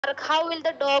How will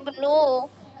the dog know?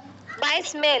 By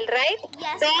smell, right?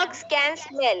 Yes, ma'am. Dogs can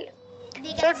smell.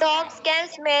 They So can dogs smell. can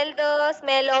smell the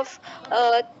smell of.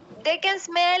 They can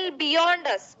smell beyond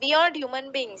us, beyond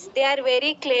human beings. They are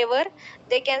very clever.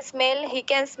 They can smell. He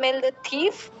can smell the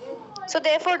thief. So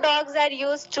therefore, dogs are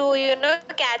used to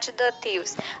catch the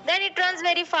thieves. Then it runs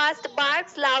very fast,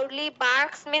 barks loudly.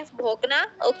 Barks means bhogna,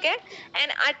 okay,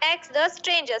 and attacks the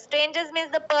strangers. Strangers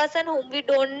means the person whom we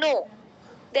don't know.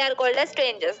 They are called as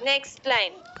strangers. Next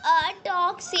line. A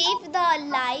dog saved the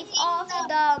life of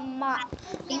the master.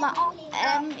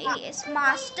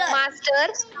 Master.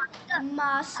 Huh.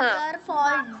 Master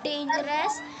for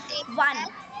dangerous one.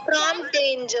 From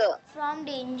danger. From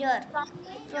danger.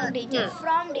 From danger. Hmm.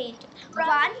 From danger.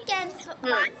 One can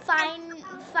Hmm.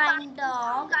 find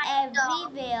dog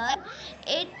everywhere.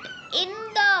 It in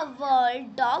the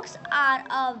world. Dogs are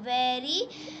a very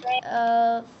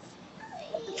uh,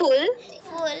 Full.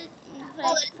 full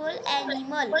faithful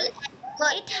animal.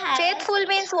 It has. Faithful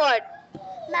means what?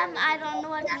 Ma'am, I don't know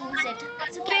what means it.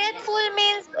 So can you? Faithful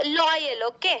means loyal,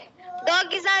 okay?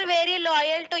 Dogs are very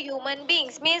loyal to human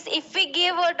beings. Means if we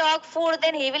give a dog food,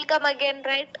 then he will come again,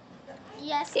 right?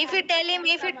 Yes, If we ma'am. tell him,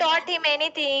 if we taught him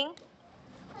anything,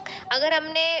 अगर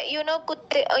हमने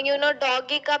कुत्ते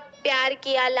doggy का प्यार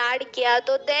किया लाड किया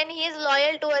तो then he is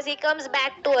loyal to us, he comes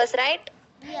back to us, right?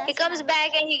 He Yes, comes ma'am.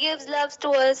 back and he gives loves to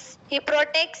us, he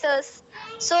protects us.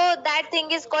 So that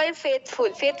thing is called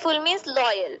faithful. Faithful means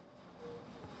loyal.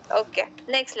 Okay,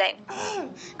 next line.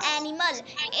 Animal.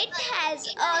 It has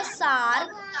a sharp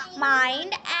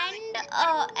mind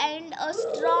and a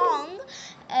strong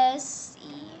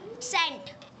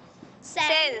scent. Sense.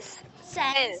 Sense. Sense.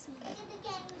 Sense.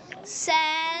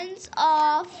 Sense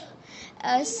of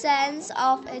a sense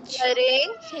of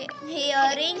Hearing.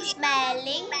 hearing,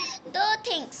 smelling the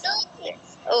things.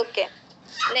 Okay,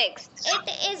 next. It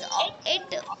is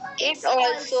it It it's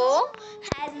also also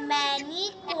has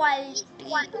many qualities.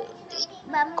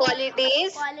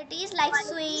 qualities like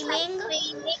swimming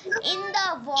in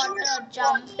the water,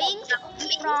 jumping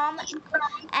from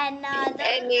another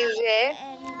Anyway,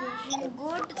 elevation,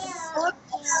 good good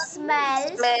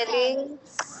smells smelling,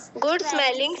 sense, good smelling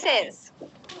smelling sense.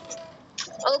 sense.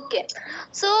 Okay,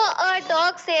 so a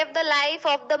dog saved the life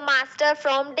of the master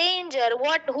from danger.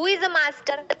 What? Who is the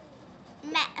master?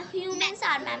 Humans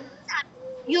are, ma'am.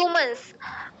 Humans.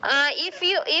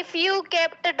 If you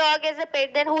kept a dog as a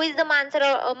pet, then who is the master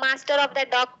of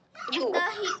that dog? You. The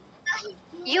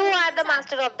You are the humans are.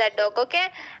 master of that dog, okay?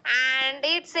 And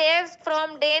it saves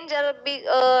from danger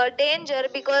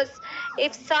because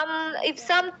if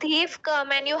some thief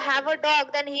come and you have a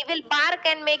dog, then he will bark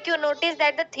and make you notice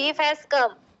that the thief has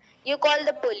come. You call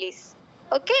the police,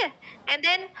 okay? And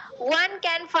then one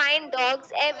can find dogs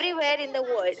everywhere in the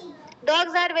world.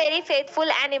 Dogs are very faithful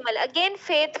animal. Again,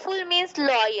 faithful means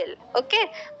loyal,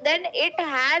 okay? Then it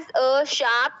has a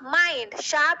sharp mind.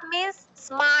 Sharp means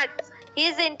smart. He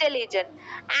is intelligent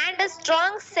and a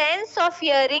strong sense of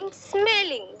hearing,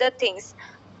 smelling the things.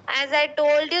 As I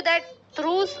told you that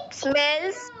through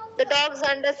smells the dogs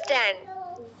understand,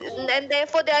 and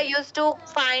therefore they are used to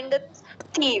find the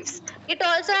thieves. It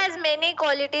also has many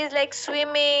qualities like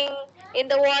swimming in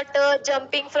the water,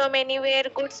 jumping from anywhere,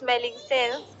 good smelling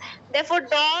sense. Therefore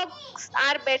dogs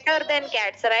are better than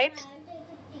cats, right?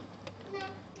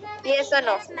 Yes or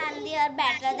no? Yes, ma'am. They are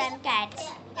better than cats.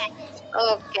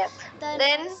 Okay. The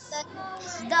Then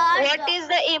the what is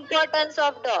the importance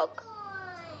of dog?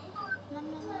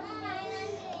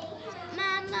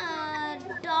 ma'am,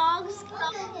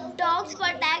 dogs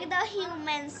protect the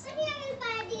humans.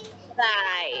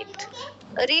 Right.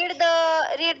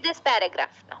 Read this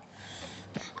paragraph now.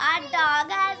 A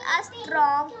dog has a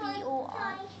strong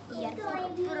POR here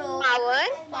Power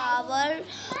power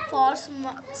for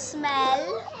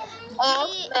smell. of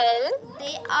They smell,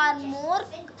 they are more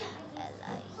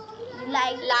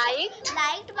like light,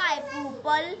 liked by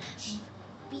people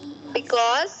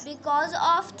because because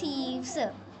of thieves.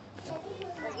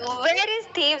 where is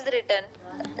thieves written?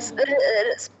 Spell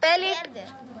There, it there.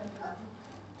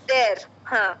 there.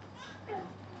 Huh.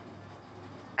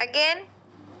 Again,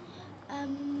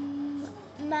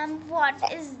 Ma'am, what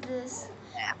is this?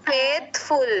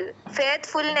 faithful,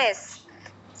 faithfulness.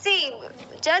 See,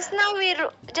 just now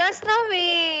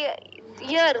we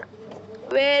here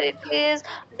where it is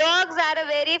dogs are a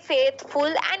very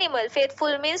faithful animal.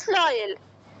 Faithful means loyal.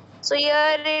 So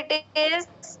here it is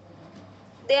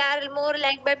they are more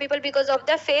liked by people because of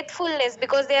their faithfulness,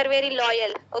 because they are very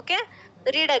loyal. Okay,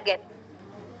 read again.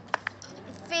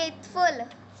 Faithful.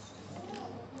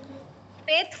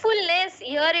 Faithfulness,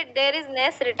 here there is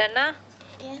ness written, na?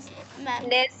 Yes, ma'am.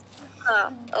 Ness.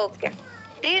 Okay.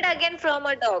 Read again from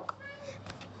a dog.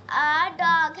 A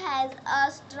dog has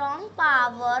a strong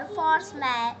power for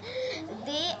smell.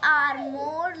 They are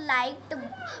more liked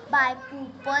by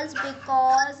pupils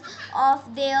because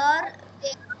of their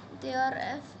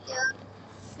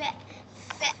fa-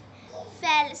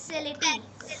 facilities.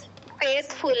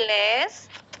 Faithfulness.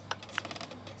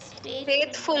 Faithfulness.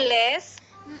 Faithfulness.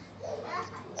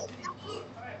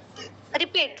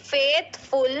 Repeat.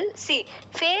 Faithful. See.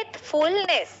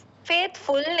 Faithfulness.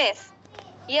 Faithfulness.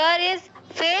 Here is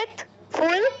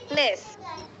faithfulness.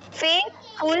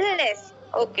 Faithfulness.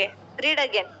 Okay. Read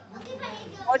again.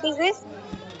 What is this?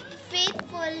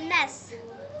 Faithfulness.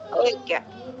 Okay.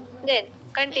 Then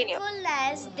continue.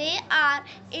 Faithfulness. They are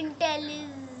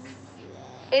Intelligent.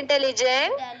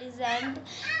 intelligent.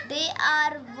 They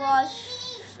are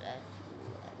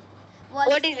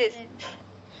What is this?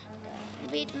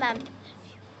 watchful. Wait, ma'am.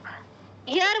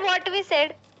 Here what we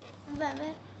said.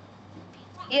 Where?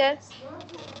 Here.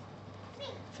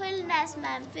 Fullness,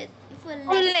 ma'am. Fullness.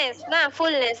 Fullness. Nah,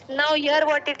 fullness. Now here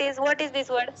what it is. What is this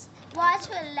word?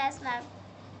 Watchfulness, ma'am.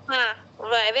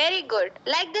 Very good.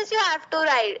 Like this you have to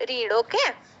read,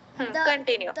 okay?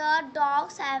 Continue. The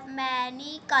dogs have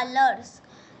many colors.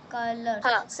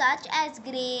 Huh. Such as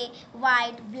grey,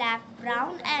 white, black,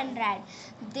 brown, and red.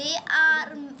 They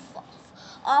are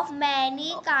of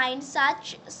many kinds,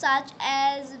 such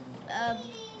as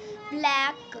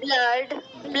black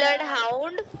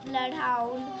Bloodhound,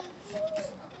 bloodhound,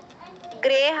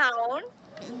 greyhound,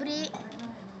 grey,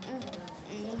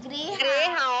 greyhound.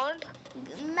 greyhound.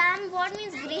 Ma'am, what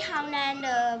means greyhound and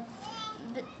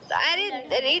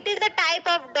It is a type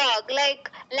of dog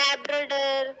like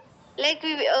Labrador. Like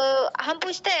हम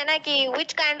पूछते हैं ना कि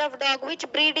which kind of dog, which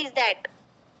breed is that?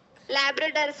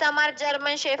 Labrador. Some are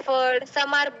German Shepherd,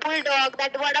 some are Bulldog.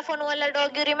 That Vodafone wala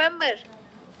dog, you remember?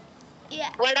 Yeah.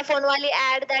 Vodafone wali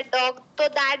ad that dog. So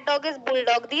that dog is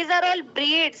Bulldog. These are all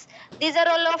breeds. These are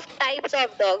all of types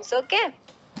of dogs. Okay.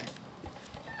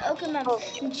 Okay, ma'am.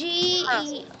 Huh.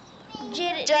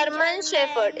 German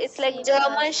Shepherd. It's like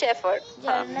German Shepherd.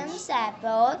 Huh. German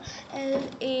Shepherd.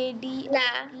 LAD.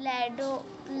 Lado.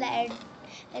 Lad.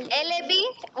 LAB.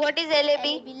 What is LAB?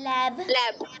 Lab.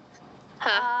 Lab.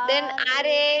 Huh. Then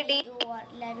RAD.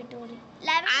 Laboratory.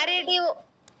 RAD.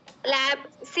 Lab.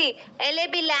 See.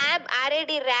 LAB lab.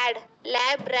 RAD rad.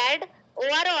 Lab rad.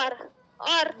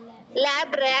 Or.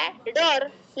 Lab rad or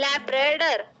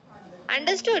Labrador.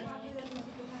 Understood?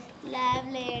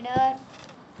 Labrador.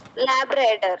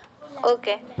 Labrador.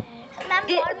 Okay. Ma'am,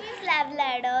 what means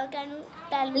Labrador? Can you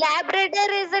tell me? Labrador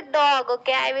is a dog.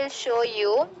 Okay, I will show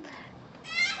you.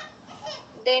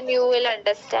 Then you will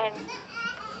understand.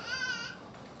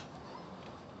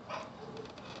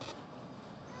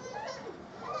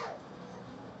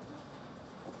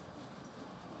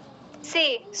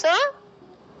 See, so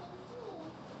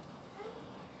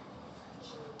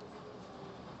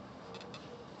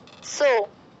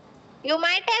you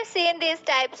might have seen these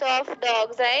types of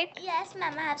dogs, right? Yes,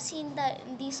 ma'am. I have seen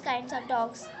these kinds of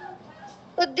dogs.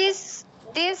 So this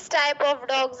type of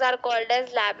dogs are called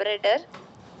as Labrador.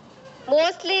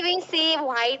 Mostly we see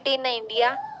white in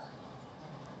India.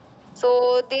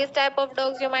 So these type of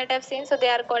dogs you might have seen. So they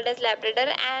are called as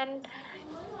Labrador, and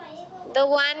the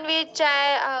one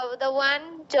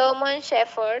German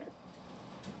Shepherd.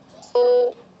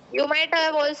 So you might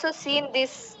have also seen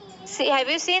this. See, have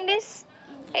you seen this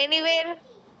anywhere?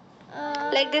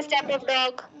 Like this type of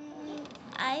dog?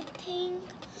 I think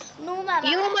no, ma'am.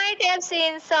 You might have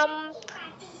seen some.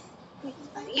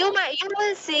 You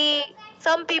will see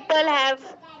some people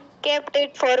have kept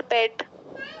it for pet.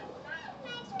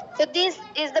 So this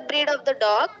is the breed of the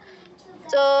dog.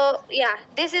 So yeah,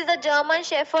 this is the German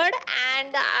Shepherd,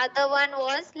 and the other one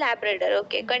was Labrador.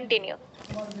 Okay, continue.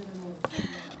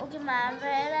 Okay, ma'am.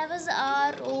 Where I was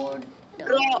ROT,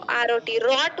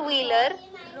 Rottweiler,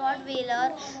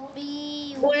 Rottweiler,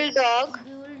 Bulldog,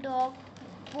 Bulldog,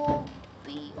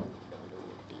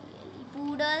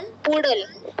 Poodle, Poodle,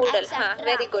 etc.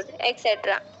 very good,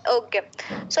 etc. Okay.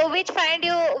 So which word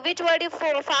you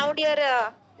found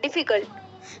here difficult?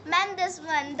 Ma'am, this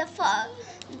one,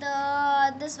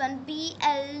 this one,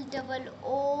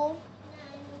 BLOO.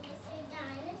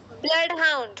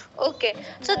 Bloodhound. Okay.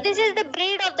 So this is the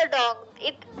breed of the dog.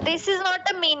 This is not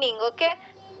the meaning. Okay.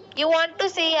 You want to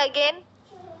say again?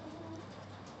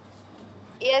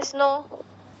 Yes, no.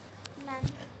 Ma'am.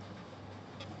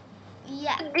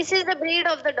 Yeah. This is the breed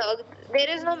of the dog. There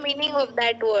is no meaning of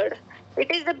that word.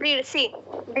 It is the breed. See,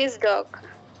 this dog.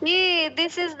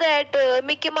 This is that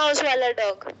Mickey Mouse wala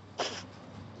dog.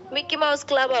 Mickey Mouse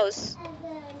Clubhouse.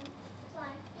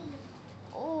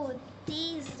 Oh,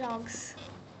 these dogs.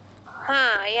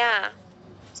 Yeah.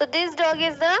 So this dog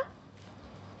is the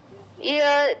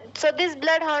yeah. So this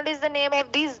bloodhound is the name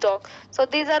of these dog. So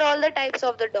these are all the types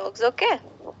of the dogs. Okay.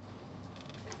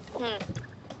 Hmm.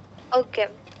 Okay.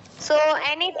 So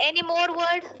any more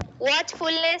word?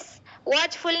 Watchfulness.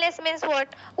 Watchfulness means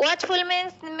what?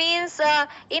 Watchfulness means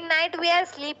in night we are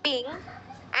sleeping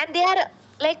and they are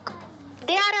like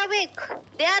they are awake.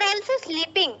 They are also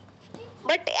sleeping.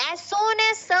 But as soon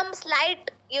as some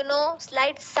slight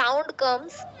sound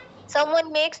comes,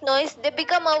 someone makes noise, they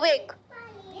become awake.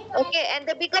 Okay, and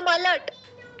they become alert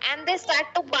and they start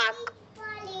to bark.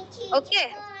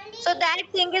 Okay. So that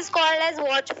thing is called as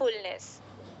watchfulness.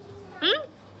 Hmm?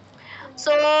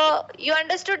 So you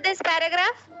understood this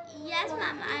paragraph? Yes,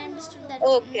 ma'am. I understood that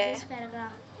Okay. this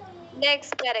paragraph.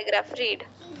 Next paragraph, read.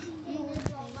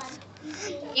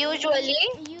 Usually,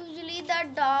 Usually, the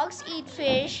dogs eat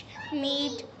fish,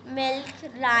 meat, milk,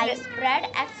 rice, bread,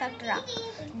 etc.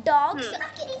 Dogs,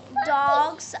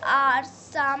 dogs are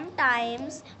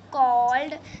sometimes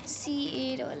called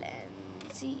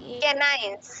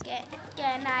canines.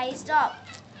 canine dog.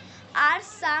 Are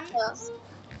some Uh,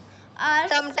 are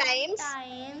sometimes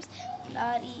sometimes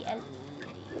real,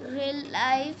 real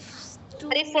life to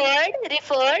referred.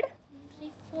 referred.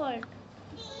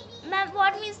 Ma'am,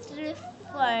 what means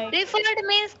referred? Referred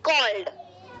means called.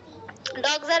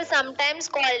 Dogs are sometimes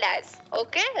called as.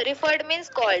 Okay, referred means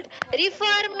called.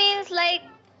 Refer means like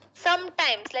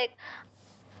sometimes like.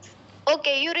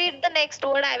 Okay, you read the next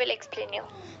word. I will explain you.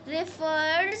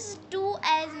 Refers to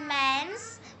as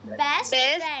man's best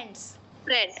Best friends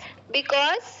friend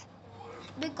because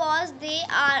because they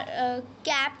are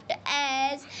kept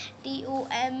as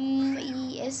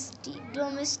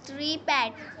domestic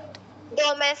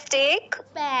domestic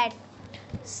pets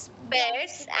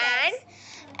pets and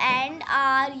and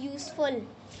are useful.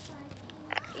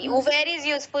 where is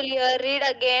useful here? Read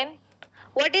again.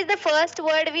 What is the first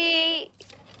word we?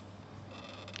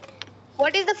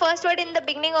 What is the first word in the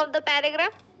beginning of the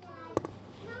paragraph?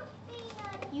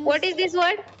 What is this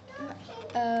word?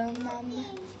 Ma'am,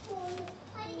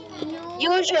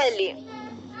 Usually.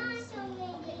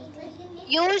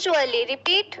 Usually.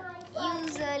 Repeat.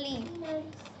 usually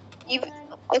You-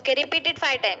 Okay, repeat it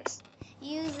 5 times.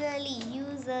 usually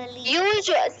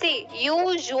See,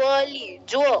 usually.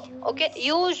 Okay,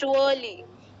 usually.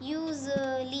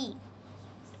 usually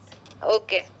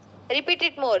Okay. Repeat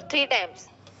it more, 3 times.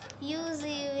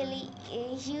 usually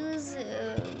Usually.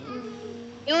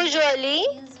 usually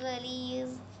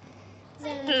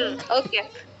Okay.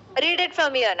 Read it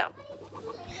from here now.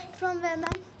 from where,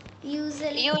 ma'am?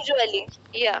 Usually.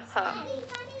 Yeah. Huh.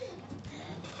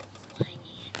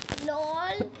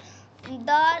 Lol,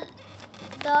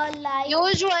 the like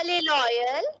Usually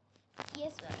loyal.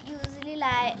 yes, ma'am. Usually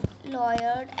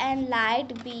loyal and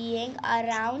liked being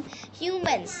around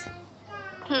humans.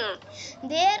 Hmm.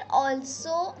 They are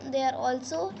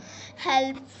also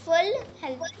helpful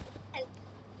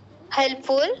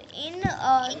Helpful. in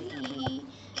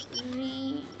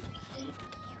re,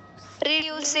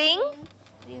 Reducing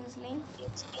reducing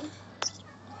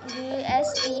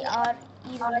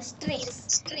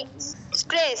stress.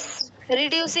 stress.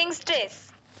 Reducing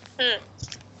stress. Hmm.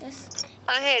 Yes.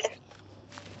 Ahead.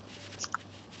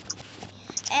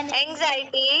 And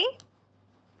Anxiety.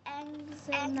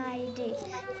 anxiety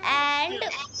and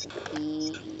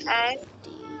And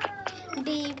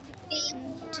deep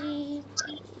deep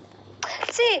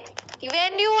see,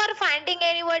 when you are finding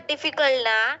any word difficult,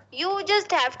 na, you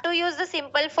just have to use the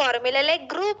simple formula like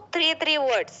group three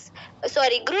words.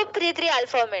 Sorry, group three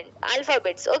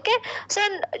alphabets. Okay. So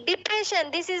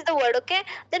depression. This is the word. Okay.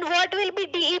 Then what will be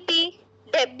DEP?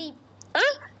 Dep. deep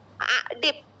Huh?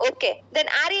 Dip. Okay. Then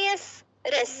RES.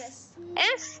 Res.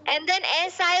 yes And then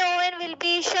SION will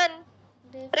be shun.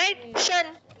 Right? different Shun.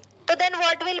 So then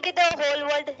what will be the whole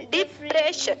word?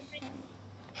 Depression.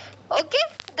 Okay.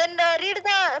 Then read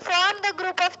the from the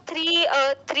group of three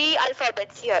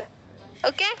alphabets here.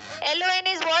 Okay. LON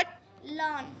is what?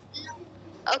 lawn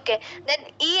Okay. Then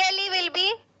ELE will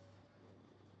be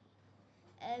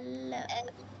L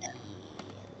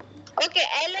okay.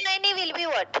 LONE will be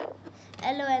what?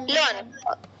 LON Lawn.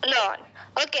 Lawn.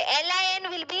 Okay. LIN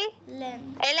will be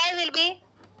len LI will be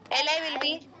LI will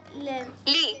be len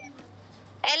Lee.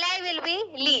 LI will be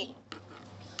Lee.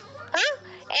 Huh?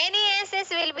 NESS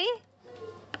will be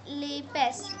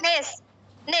lepes Ness.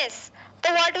 Ness.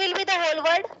 So what will be the whole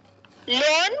word?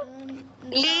 Loan.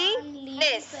 Lee.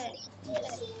 Ness.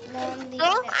 lawn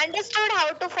So understood how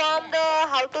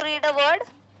to read a word?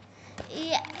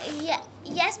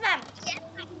 yes ma'am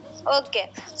Okay.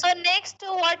 So next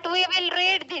what we will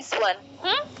read this one.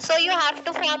 So you have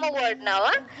to form a word now.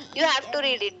 Huh? You have to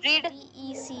read it. Read.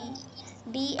 DEC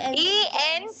D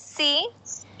N C.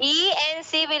 E N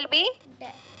C will be.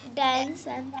 dance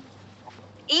and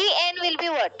E N will be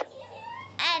what?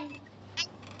 N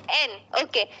N.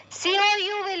 Okay. C O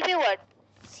U will be what?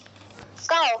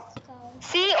 Cow. cow.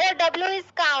 C O W is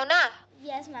cow, na?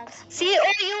 Yes, ma'am. C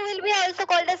O U will be also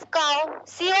called as cow.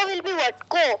 C O will be what?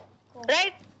 Co. Co.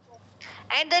 Right?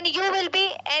 And then U will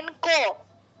be N co.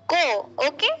 Co.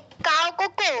 Okay? Cow co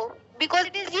co. Because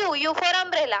it is U for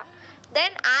umbrella.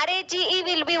 Then RAGE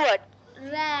will be what?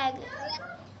 Rag.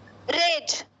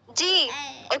 Rage. G.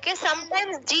 And- Okay,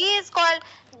 sometimes G is called,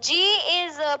 G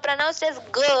is pronounced as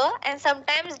G, and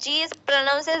sometimes G is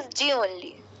pronounced as G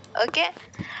only. Okay,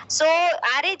 so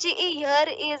RAGE here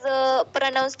is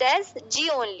pronounced as G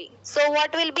only. So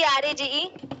what will be RAGE?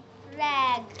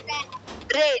 Rag.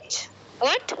 Rage.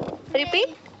 What?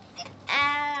 Repeat.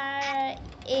 R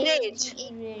Rage.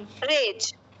 Rage.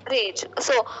 Rage. Rage.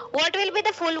 So what will be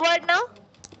the full word now?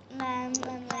 Ma'am.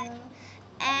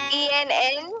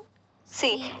 ENN.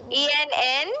 See.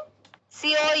 ENN.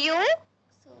 COU.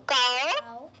 Cow.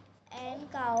 Cow. And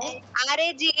cow.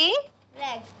 RAGE.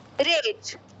 Rag.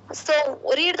 Rage. So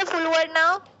read the full word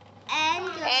now.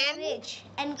 Encourage.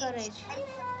 Encourage.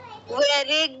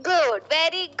 Very good.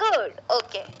 Very good.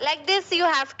 Okay. Like this you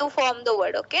have to form the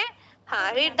word. Okay.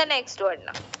 Read the next word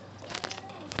now.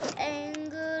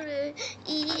 Encourage.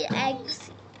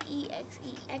 EX. ER.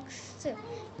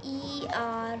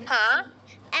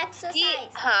 Exercise.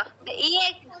 The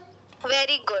EX.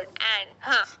 Very good. And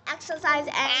Exercise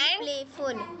and And?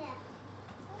 playful.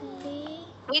 Play.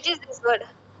 which is this word?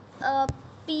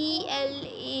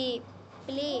 PLA.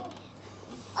 Play.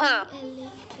 Huh.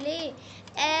 Play.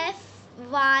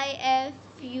 FYFUL.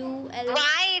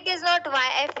 Why it is not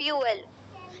Y? FUL.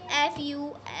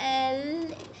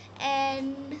 FUL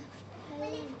and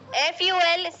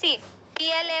FUL. See.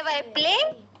 PLAY play.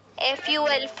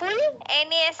 FUL full.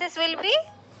 NESS will be.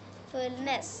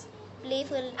 fullness.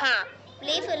 Playful. Huh.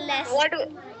 Playfulness. What?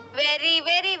 Very,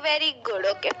 very, very good.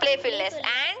 Okay. Playfulness.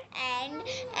 And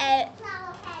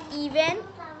even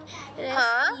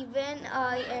even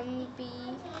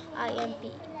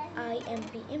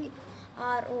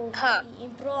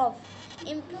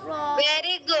improve.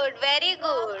 Very good. Very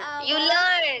good. You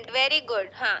learned. Very good.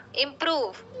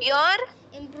 Improve your.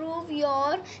 Improve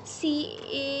your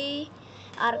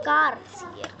car.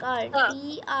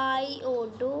 DIO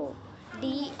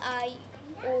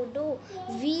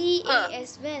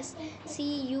VAS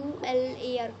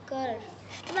CULAR car.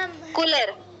 Ma'am.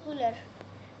 Cooler. Cooler.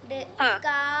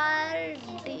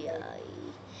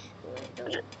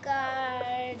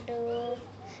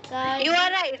 You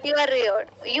are right. You are right.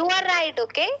 You are right.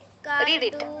 Okay. Read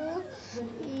it.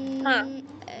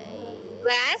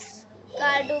 Vas.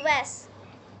 Cardu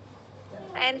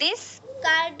And this.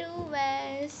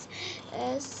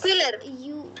 Cooler.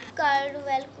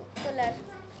 Cooler. Cooler.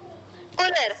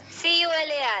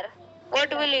 CULAR. What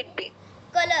will it be?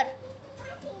 Color.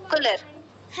 Cooler.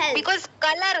 Health. Because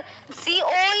color. CO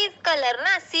is color,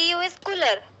 na? CU is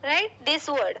cooler. Right? This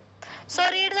word. So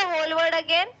read the whole word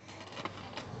again.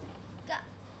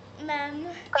 Ma'am.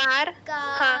 Car.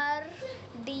 Car.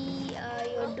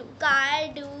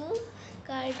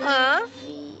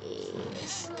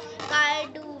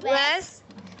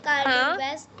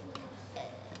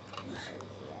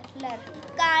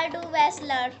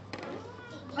 Cardiovascular.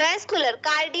 Vascular.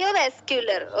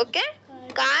 Cardiovascular. Okay.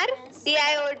 Car.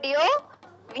 DIODO.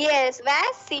 VS.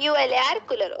 Vas. CULAR.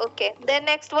 Cooler. Okay. Then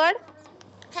next word.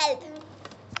 Health.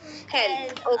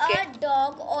 Health. Okay. A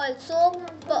dog also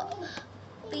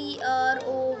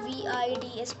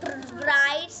PROVIDS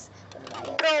provides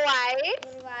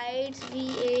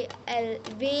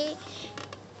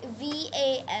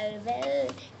VAL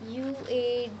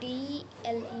UADLE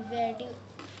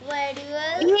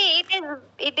valuable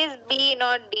It is B,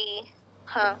 not D.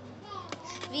 VAL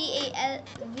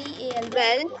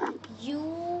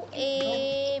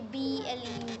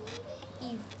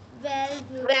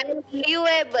Well.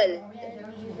 UABLE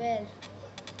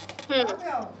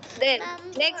Valuable. Then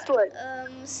next word.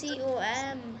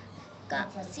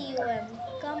 COM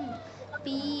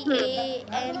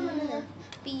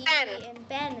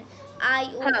PAN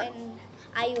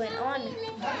ION on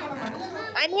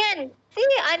Onion. See,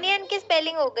 onion की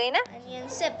spelling हो गई ना? onion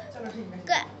sip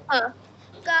हाँ.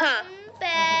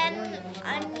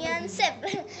 onion sip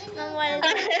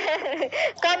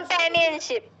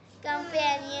Companionship.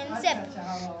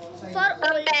 for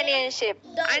Companionship.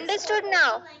 dogs. Understood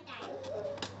now?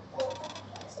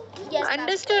 Yes, ma'am.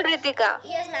 Understood, Ritika?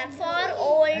 Yes, ma'am. For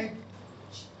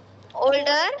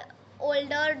Older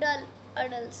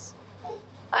adults.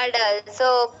 adults.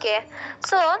 Okay.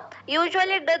 So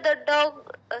usually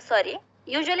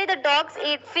Usually the dogs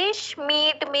eat fish,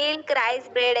 meat, milk, rice,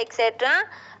 bread, etc.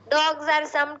 Dogs are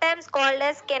sometimes called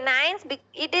as canines.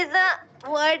 It is a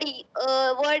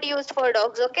word used for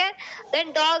dogs. Okay.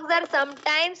 Then dogs are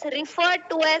sometimes referred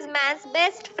to as man's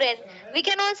best friend. We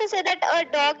can also say that a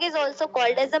dog is also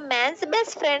called as a man's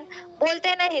best friend. बोलते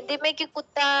हैं ना हिंदी में कि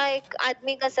कुत्ता एक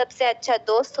आदमी का सबसे अच्छा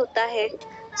दोस्त होता है.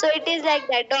 So it is like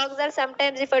that. Dogs are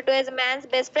sometimes referred to as man's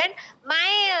best friend.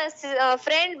 My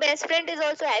friend, best friend, is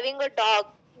also having a dog.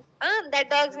 That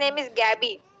dog's name is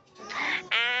Gabby,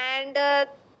 and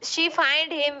she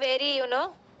find him very,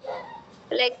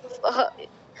 like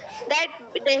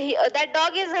that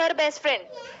dog is her best friend.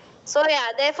 So yeah,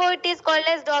 therefore it is called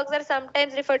as dogs are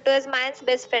sometimes referred to as man's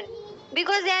best friend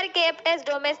because they are kept as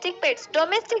domestic pets.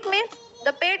 Domestic means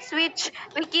the pets which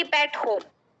we keep at home.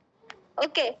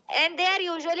 Okay, and they are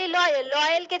usually loyal.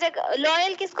 Loyal के जगह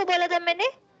loyal किसको बोला था मैंने?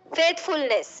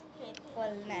 Faithfulness.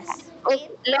 Faithfulness. Okay.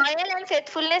 Loyal and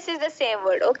faithfulness is the same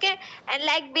word. Okay, and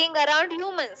like being around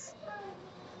humans.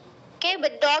 Okay,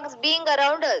 but dogs being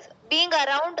around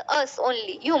us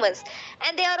only humans,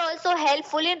 and they are also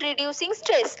helpful in reducing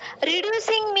stress.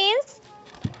 Reducing means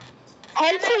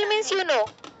helpful means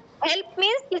help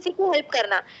means किसी को help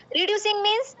करना. Reducing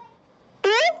means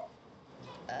to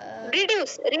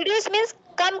reduce. Reduce means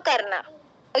कम करना.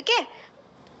 Okay.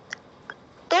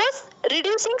 तो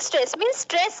reducing stress means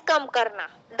stress कम करना.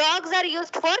 Dogs are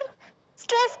used for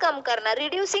stress कम करना.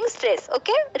 Reducing stress.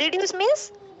 Okay. Reduce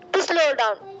means to slow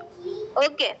down.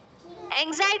 Okay.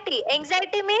 Anxiety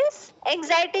means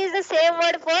anxiety is the same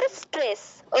word for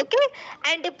stress. Okay.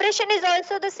 And depression is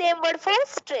also the same word for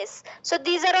stress. So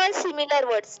these are all similar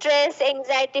words: stress,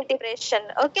 anxiety, depression.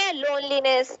 Okay.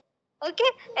 Loneliness.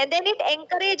 Okay. And then it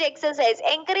encourage exercise.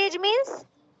 Encourage means,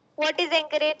 what is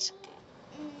encourage?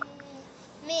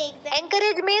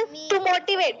 Encourage means to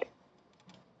motivate.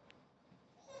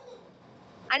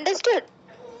 Understood?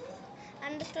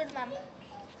 Understood, ma'am.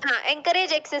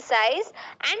 Encourage exercise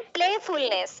and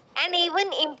playfulness and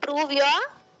even improve your,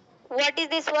 what is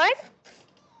this word?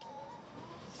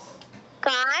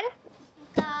 Car.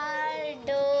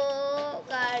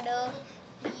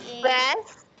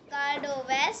 Vas.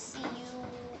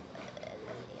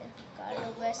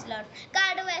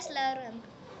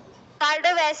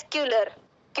 Cardiovascular.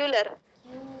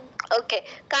 Okay.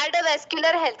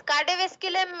 Cardiovascular health.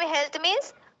 Cardiovascular health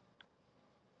means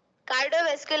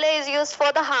cardiovascular is used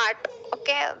for the heart.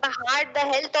 Okay. The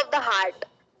health of the heart.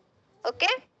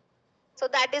 Okay. So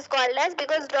that is called as,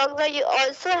 because dogs are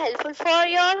also helpful for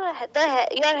your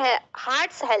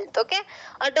heart's health. Okay.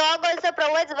 A dog also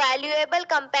provides valuable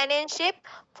companionship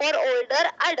for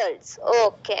older adults.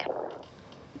 Okay.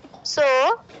 So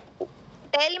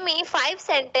tell me 5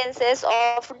 sentences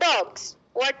of dogs.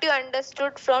 What you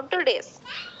understood from today's?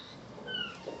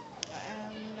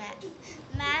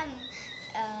 Ma'am,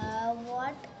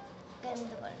 what can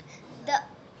the word? The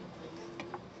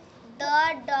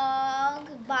dog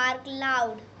bark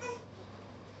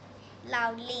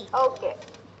loudly. Okay.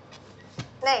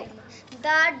 Next.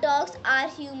 The dogs are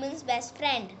humans' best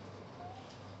friend.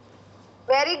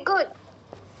 Very good.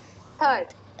 Third.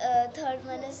 Third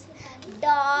one is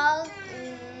dog.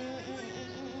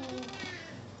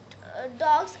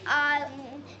 Dogs are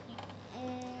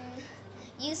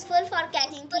useful for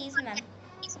catching thieves, ma'am.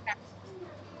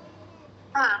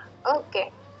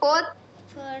 Okay. Fourth.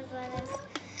 Third one is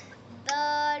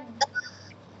the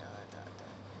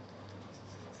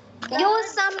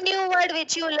Use some new word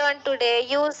which you learned today.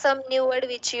 Use some new word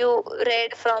which you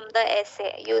read from the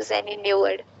essay. Use any new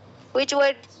word. Which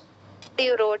word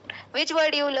you wrote? Which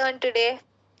word you learned today?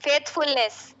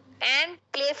 Faithfulness and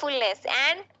playfulness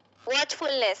and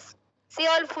watchfulness. See,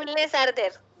 all fullness are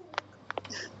there.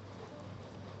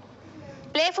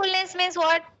 Playfulness means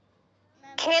what?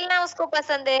 खेलना उसको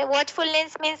पसंद है.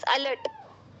 Watchfulness means alert.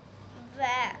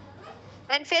 where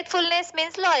And faithfulness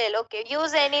means loyal. Okay,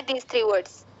 use any these 3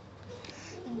 words.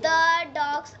 the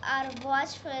dogs are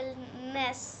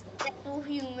watchfulness to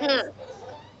humans.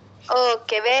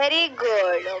 Okay, very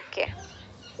good. Okay.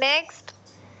 Next.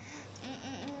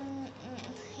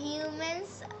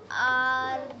 Humans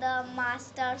are the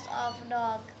masters of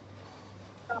dog.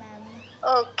 Ma'am.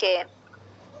 Okay.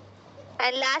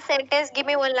 And last sentence, give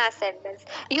me one last sentence.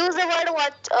 Use the word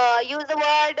what?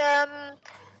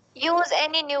 Use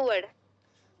any new word.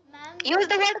 Ma'am, Use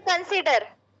the word consider.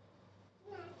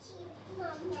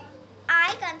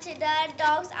 I consider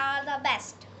dogs are the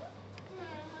best.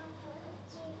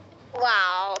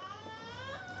 Wow.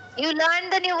 You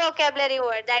learned the new vocabulary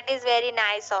word. That is very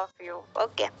nice of you.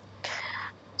 Okay.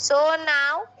 So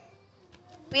now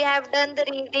we have done the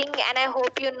reading and I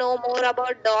hope you know more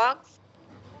about dogs.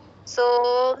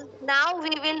 So now we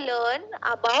will learn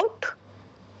about,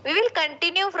 we will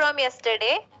continue from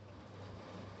yesterday,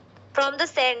 from the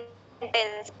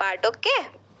sentence part, okay?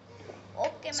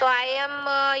 Okay, So ma'am. I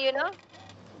am,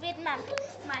 Wait, ma'am.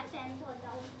 My fan fall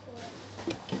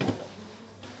down.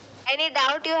 any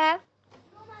doubt you have?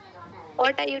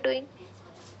 What are you doing?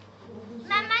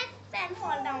 Ma'am, my fan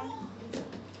fall down.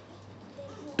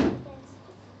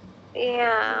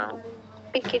 Yeah,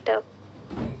 pick it up.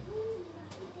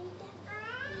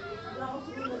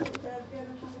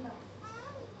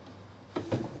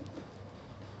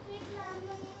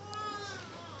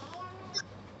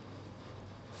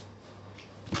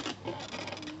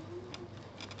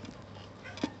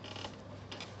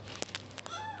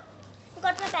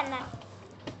 Got my pen now.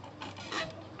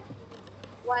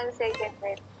 1 second,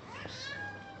 wait.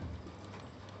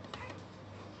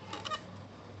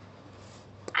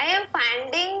 I am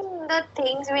finding the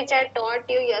things which I taught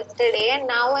you yesterday, and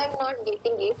now I am not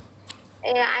getting it.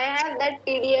 I have that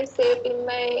PDF saved in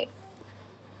my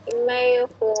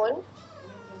phone.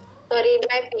 Sorry, in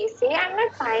my PC. I'm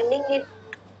not finding it.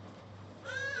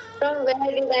 From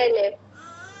where did I left?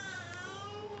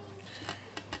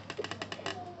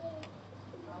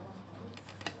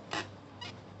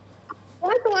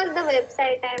 What was the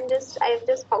website? I've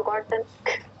just forgotten.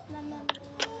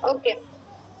 Okay.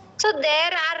 So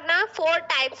there are now 4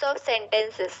 types of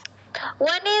sentences.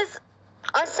 One is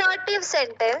assertive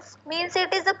sentence, means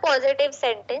it is a positive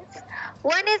sentence.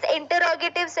 One is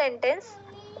interrogative sentence,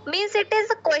 means it is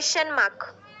a question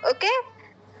mark. Okay.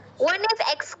 One is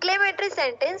exclamatory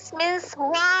sentence, means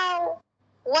wow,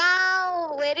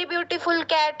 wow, very beautiful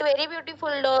cat, very beautiful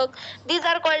dog. These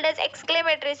are called as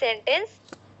exclamatory sentence.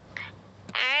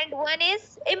 And one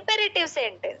is imperative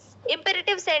sentence.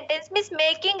 Imperative sentence means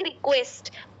making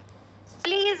request.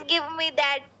 Please give me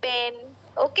that pen.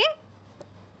 Okay?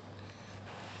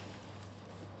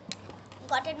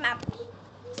 Got it, ma'am.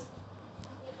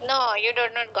 No, you do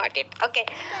not got it. Okay.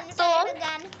 Can you So, tell it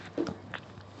again?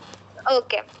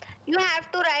 okay. You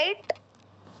have to write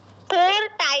 4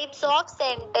 types of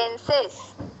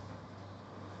sentences.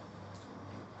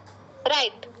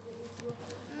 Right.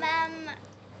 Ma'am,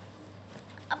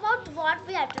 about what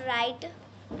we have to write?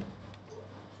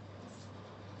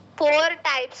 4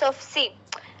 types of C.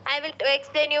 I will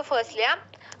explain you firstly. Yeah?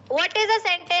 What is a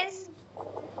sentence?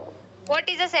 What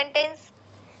is a sentence?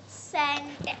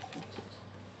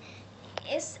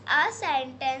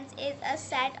 Sentence is a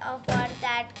set of words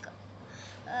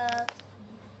uh,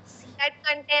 That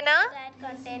contain a. that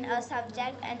contain a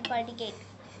subject and predicate.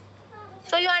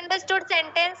 So you understood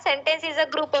sentence. Sentence is a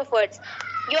group of words.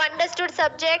 You understood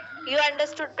subject. You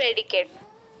understood predicate.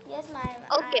 Yes, ma'am.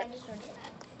 I Okay. understood.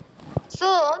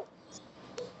 So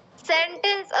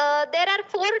sentence. There are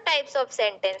 4 types of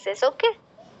sentences. Okay.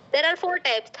 There are 4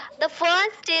 types. The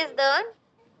first is the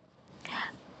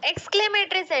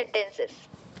exclamatory sentences.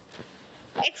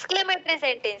 Exclamatory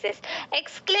sentences.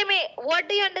 What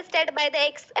do you understand by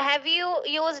the Have you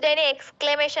used any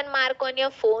exclamation mark on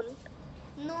your phone?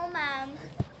 No, ma'am.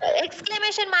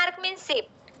 Exclamation mark means see,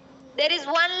 there is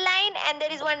one line and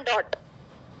there is one dot.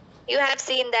 You have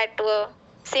seen that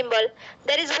symbol.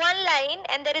 There is one line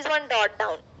and there is one dot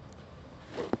down.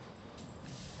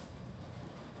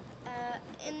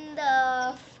 In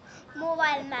the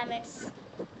mobile, ma'am.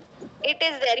 It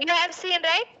is there. You have seen,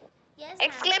 right? Yes, ma'am.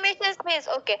 Exclamation means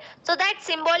okay. So that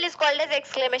symbol is called as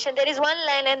exclamation. There is one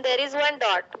line and there is one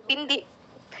dot. Bindi.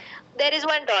 There is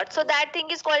one dot. So that thing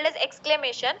is called as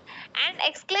exclamation. And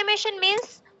exclamation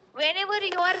means whenever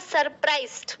you are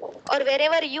surprised or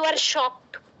whenever you are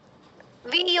shocked,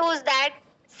 we use that.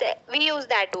 We use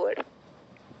that word.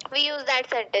 We use that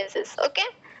sentences. Okay.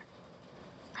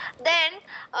 Then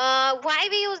why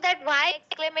we use that? Why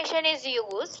exclamation is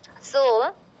used?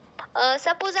 So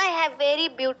suppose I have very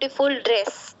beautiful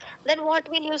dress. Then what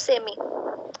will you say me?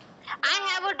 I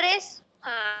have a dress.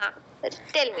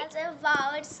 Tell me. I said,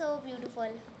 wow, it's so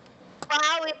beautiful.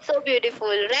 Wow, it's so beautiful,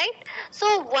 right?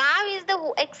 So wow is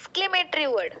the exclamatory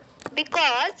word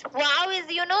because wow is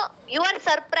you are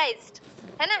surprised,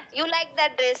 है ना? You like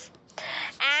that dress,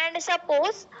 and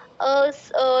suppose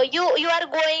you are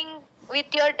going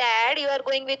with your dad, you are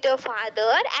going with your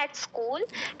father at school,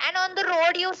 and on the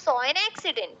road you saw an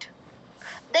accident.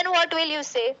 Then what will you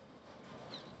say?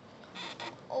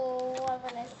 Oh, what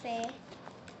will I say?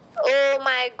 Oh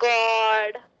my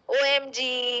god.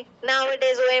 OMG.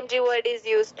 Nowadays OMG word is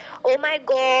used. Oh my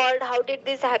god, how did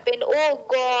this happen? Oh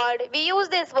god. We use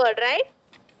this word, right?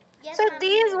 Yes, So ma'am.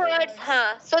 these words,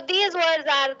 So these words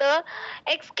are the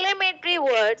exclamatory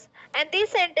words, and these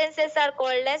sentences are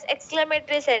called as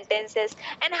exclamatory sentences.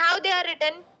 And how they are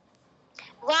written?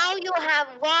 Wow, you have.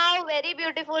 Wow, very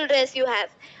beautiful dress you have.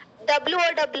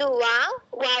 WOW, wow.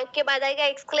 Wow के बाद आएगा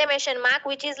exclamation mark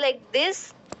which is like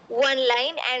this, one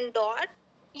line and dot.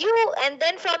 You, and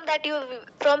then from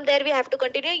there we have to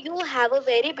continue. You have a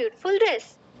very beautiful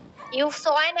dress. You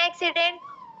saw an accident.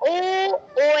 OOHOMY,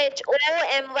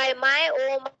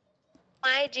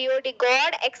 my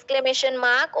God, exclamation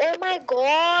mark. Oh my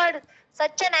God,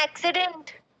 such an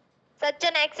accident. Such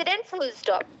an accident, full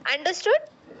stop. Understood?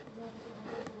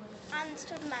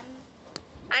 Understood, ma'am.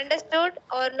 Understood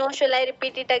or no? Shall I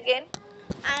repeat it again?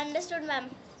 Understood, ma'am.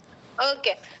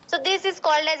 Okay. So this is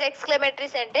called as exclamatory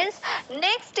sentence.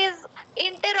 Next is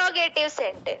interrogative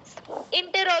sentence.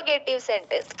 Interrogative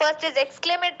sentence. First is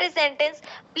exclamatory sentence.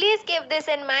 Please keep this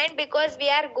in mind because we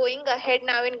are going ahead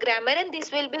now in grammar and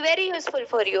this will be very useful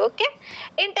for you. Okay.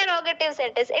 Interrogative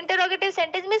sentence. Interrogative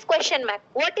sentence means question mark.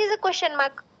 What is a question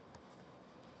mark?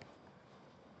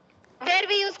 Where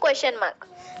we use question mark?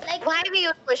 Like, Why we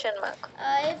use question mark?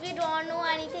 if we don't know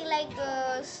anything, like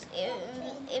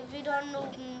if we don't know,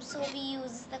 so we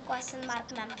use the question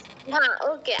mark, ma'am.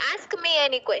 Okay. Ask me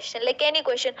any question. Like any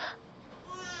question.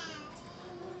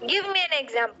 Give me an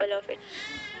example of it.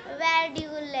 Where do you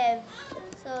live?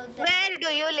 So the Where do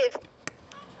you live?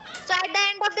 So at the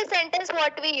end of the sentence,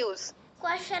 what we use?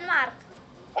 question mark.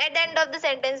 At the end of the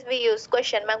sentence, we use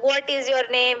question mark. What is your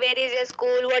name? Where is your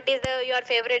school? What is your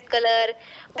favorite color?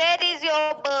 Where is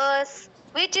your bus?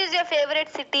 Which is your favorite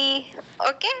city?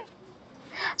 Okay.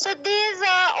 So these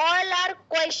all are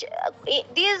question.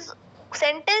 These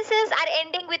sentences are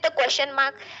ending with a question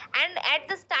mark, and at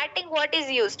the starting, what is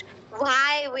used?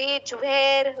 Why, which,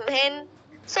 where, when.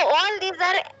 So all these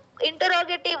are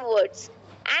interrogative words,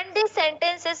 and these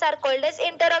sentences are called as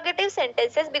interrogative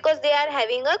sentences because they are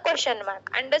having a question mark.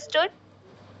 Understood?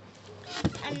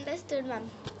 Understood, ma'am.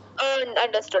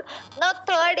 Understood. Now,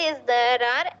 third is there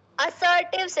are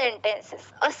assertive sentences.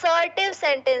 Assertive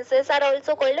sentences are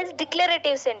also called as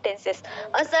declarative sentences.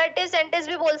 Assertive sentence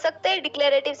भी बोल सकते हैं,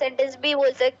 declarative sentence भी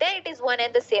बोल सकते हैं. It is one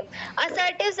and the same.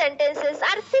 Assertive sentences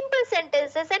are simple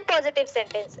sentences and positive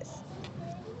sentences.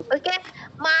 Okay,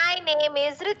 my name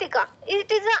is Ritika.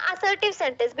 It is an assertive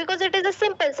sentence because it is a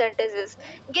simple sentence.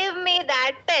 Give me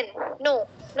that pen. No,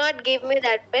 not give me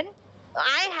that pen.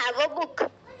 I have a book.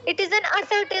 It is an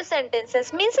assertive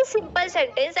sentences, means a simple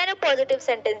sentence and a positive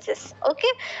sentences.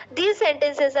 Okay, these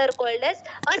sentences are called as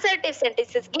assertive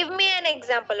sentences. Give me an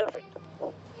example of it.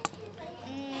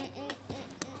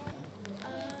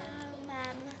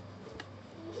 Ma'am.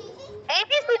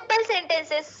 Any simple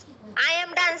sentences. I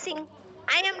am dancing.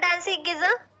 I am dancing is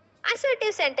a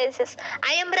assertive sentences.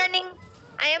 I am running.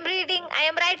 I am reading. I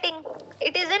am writing.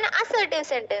 It is an assertive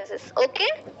sentences. Okay.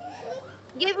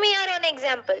 Give me your own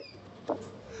example.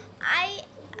 I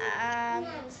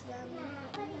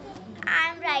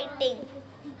I'm writing.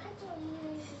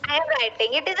 I am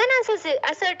writing. It is an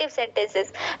assertive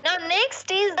sentences. Now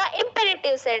next is the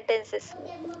imperative sentences.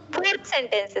 Fourth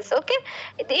sentences. Okay.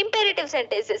 The imperative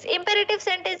sentences. Imperative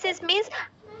sentences means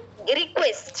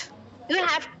request. You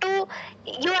have to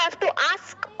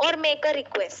ask or make a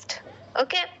request.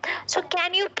 Okay. So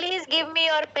can you please give me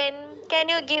your pen? Can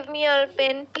you give me your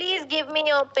pen? Please give me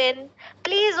your pen.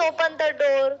 Please open the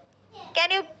door.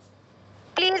 Can you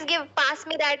please pass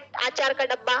me that achar ka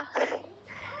dabba?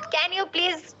 Can you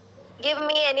please give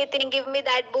me anything? Give me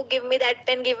that book, give me that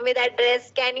pen, give me that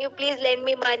dress. Can you please lend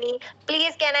me money?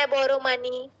 Please, can I borrow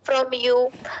money from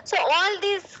you? So, all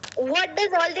these, what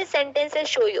does all these sentences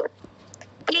show you?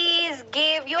 Please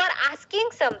give, you are asking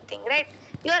something, right?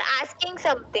 You are asking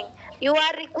something. You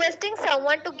are requesting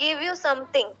someone to give you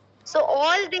something. So,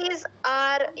 all these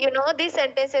are, these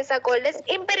sentences are called as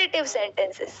imperative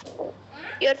sentences.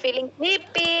 You are feeling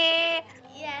sleepy.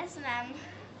 Yes, ma'am.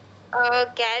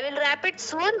 Okay, I will wrap it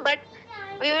soon, but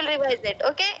we will revise it.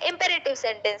 Okay, imperative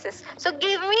sentences. So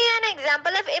give me an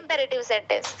example of imperative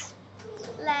sentences.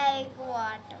 Like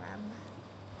what, ma'am?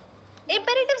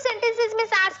 Imperative sentences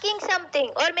means asking something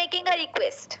or making a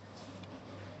request.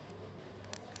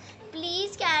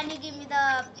 Please, can you give me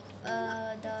the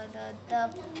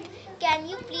can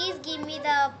you please give me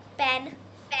the pen?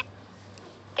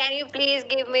 Can you please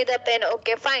give me the pen?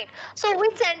 Okay, fine. So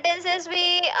which sentences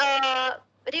we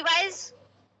revise?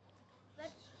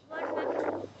 What,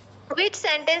 ma'am? Which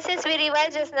sentences we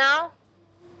revise just now?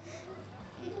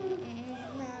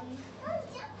 Ma'am.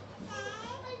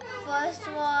 First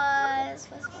was.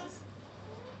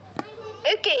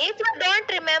 Okay, if you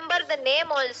don't remember the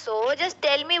name also, just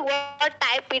tell me what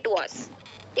type it was.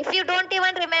 If you don't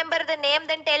even remember the name,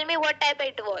 then tell me what type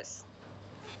it was.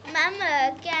 Ma'am,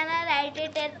 can I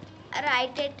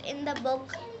write it in the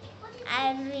book?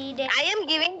 I'll read it. I am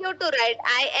giving you to write.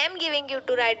 I am giving you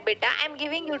to write, beta. I am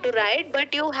giving you to write,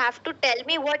 but you have to tell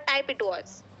me what type it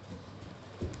was.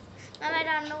 Ma'am, I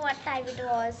don't know what type it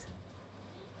was.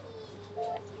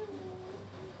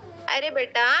 अरे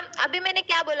बेटा, अभी मैंने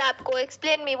क्या बोला आपको?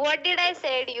 Explain me. What did I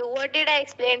say to you? What did I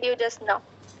explain to you just now?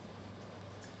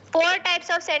 4 types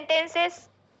of sentences.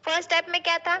 First type में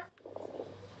क्या था?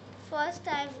 First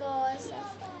type was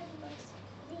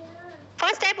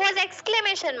First type was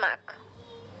exclamation mark.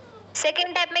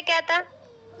 Second type में क्या था?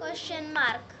 question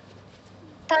mark.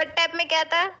 Third type में क्या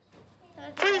था?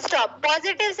 Third Full type- stop.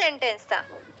 Positive sentence था.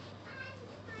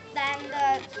 Then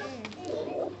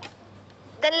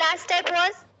Then last type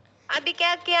was? अभी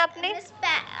क्या किया आपने?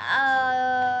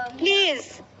 Please.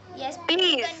 Yes,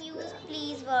 Please. you can use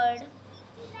please word.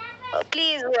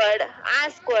 Please word.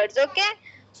 Ask words. Okay.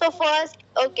 So first,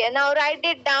 okay. Now write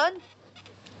it down.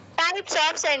 Types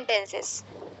of sentences.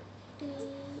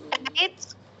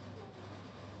 Types.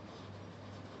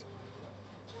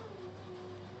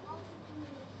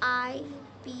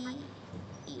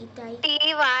 I-P-E type.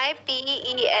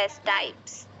 Types.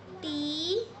 Types.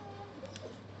 T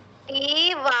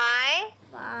Types.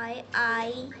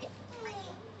 Y-I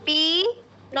P,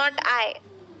 not I.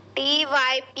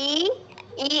 Types.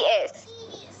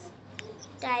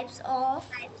 types of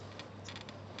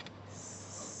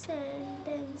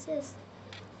sentences.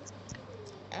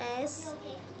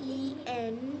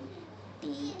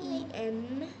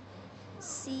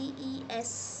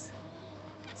 S-E-N-T-E-N-C-E-S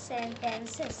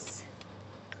sentences.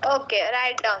 Okay,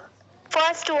 write down.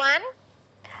 First one,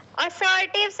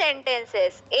 assertive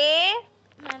sentences.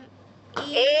 Ma'am,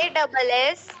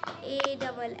 A-double-S,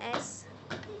 A-double-S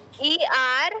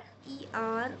E-R,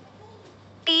 E-R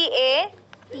T-A,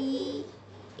 T-A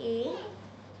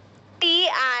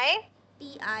T-I,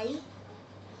 T-I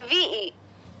V-E.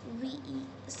 V-E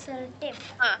assertive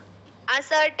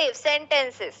Assertive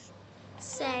sentences.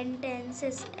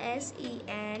 sentences.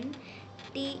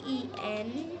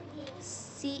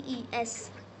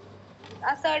 S-E-N-T-E-N-C-E-S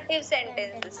Assertive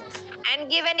sentences. And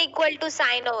give an equal to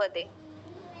sign over there.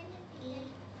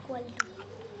 equal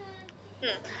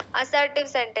to Assertive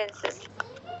sentences.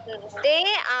 They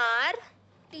are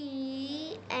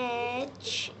T-H-A-Y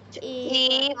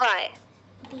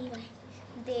E-Y.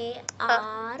 They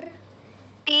are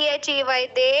T-H-E-Y.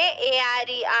 They,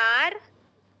 A-R-E-R.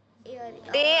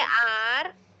 They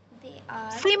are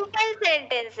simple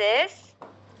sentences.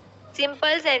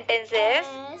 Simple sentences.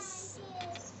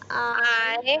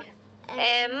 S-I-M-P-L-E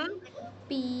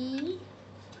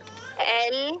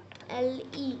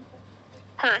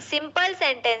Simple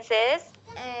sentences.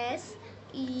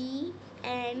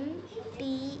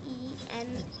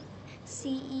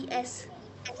 S-E-N-T-E-N-C-E-S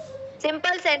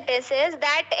Simple sentences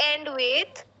that end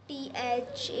with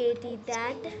T-H-A-T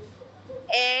that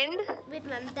end wait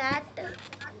ma'am that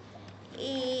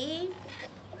A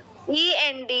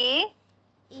E-N-D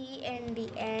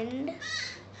E-N-D end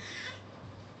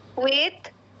with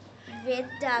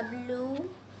W-I-T-H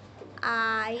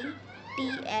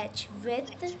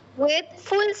with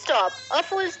full stop. A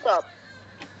full stop.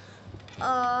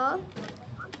 A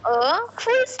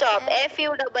Full stop.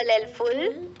 F-U-L-L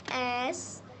full.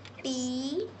 S-T-O-P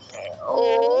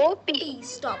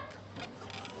stop.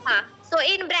 So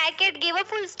in bracket give a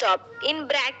full stop. In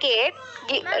bracket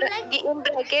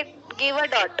give a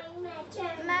dot.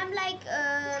 Ma'am, like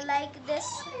this.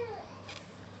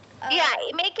 Yeah,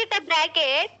 make it a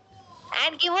bracket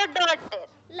and give a dot there.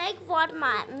 Like what,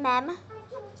 ma'am?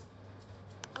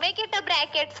 Make it a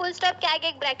bracket. Full stop के आगे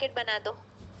एक bracket बना दो.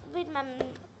 Wait, ma'am.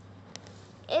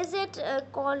 Is it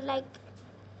called like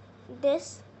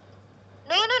this?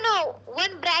 No.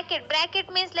 One bracket.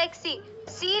 Bracket means like C.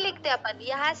 C लिखते अपन.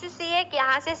 यहाँ से C एक,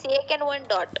 यहाँ से C एक and one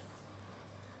dot.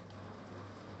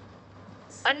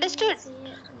 Understood?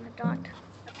 Dot.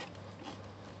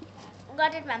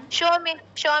 Got it, ma'am. Show me.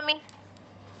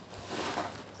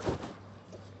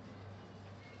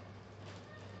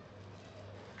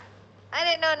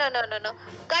 अरे no.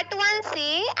 Cut one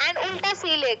C and उल्टा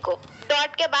C लिखो.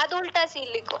 Dot के बाद उल्टा C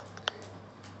लिखो.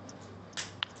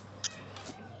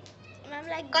 Ma'am,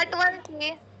 like Cut one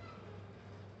C.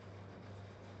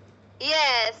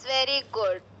 Yes, very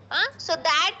good. So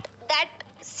that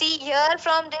C here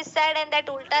from this side and that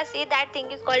ulta C, that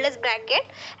thing is called as bracket.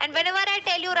 And whenever I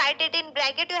tell you write it in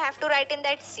bracket, you have to write in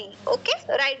that C. Okay?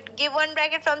 Give one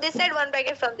bracket from this side, one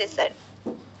bracket from this side.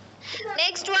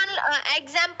 Next one,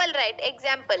 example, write.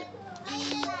 Example.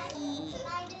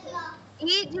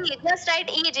 EG. Just write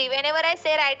EG. Whenever I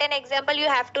say write an example, you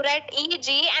have to write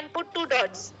EG and put two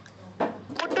dots.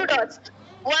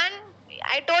 One,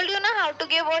 I told you now how to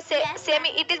give a semi.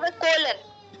 It is a colon.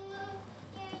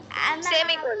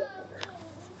 Semicolon.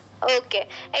 Okay.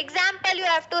 Example, you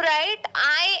have to write,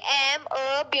 I am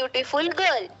a beautiful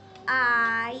girl.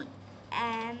 I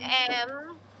am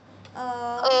M a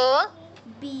A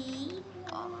B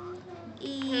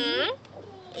E hmm,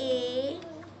 A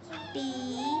T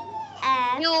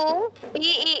F. U B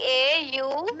E A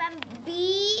U Ma'am,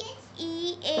 B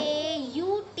E A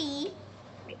U T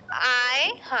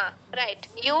I right,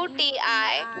 U T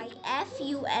I F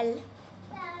U L.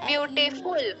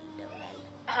 beautiful.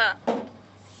 Huh,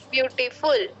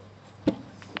 beautiful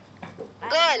I'm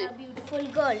girl. a beautiful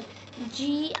girl.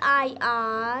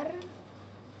 GIRL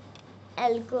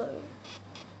girl.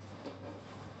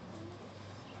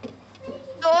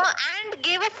 So, and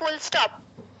give a full stop.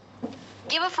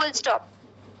 Give a full stop.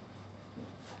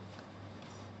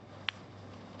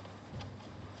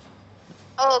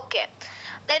 Okay.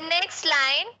 The next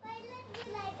line.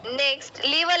 Next,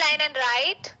 leave a line and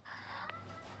write.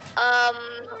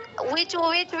 Which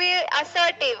we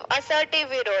assertive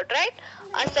we wrote, right?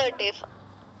 Assertive.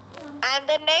 And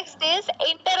the next is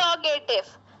interrogative.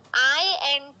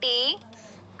 INT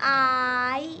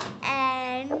I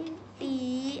N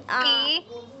T R T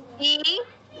E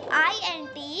I N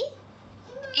T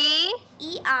E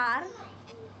E R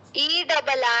E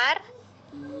double R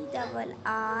E double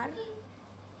R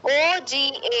O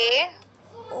G A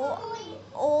O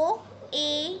O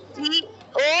A G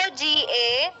O G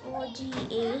A O G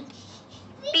A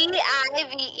T I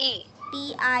V E.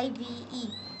 T I V E.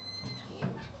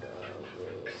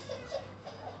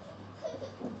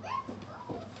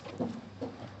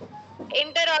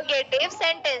 Interrogative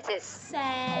sentences.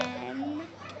 Sen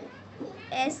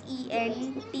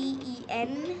SENTEN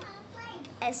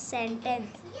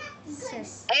sentence.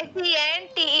 SENTENCES.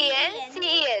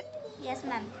 Yes,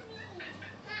 ma'am.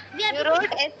 We You have to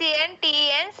wrote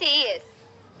SENTENCES.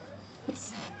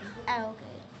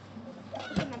 okay.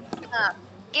 Okay, ma'am.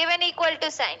 Give an equal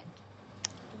to sign.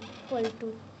 Equal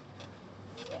to.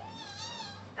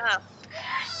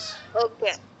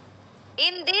 Okay.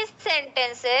 In these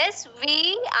sentences,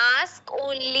 we ask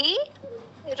only,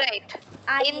 right.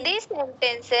 In these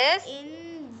sentences, In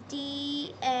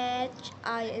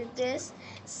this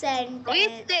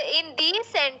sentence. in these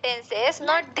sentences,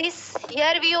 not this.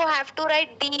 Here you have to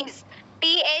write these.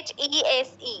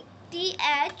 THESE.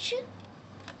 TH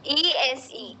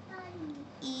ESE.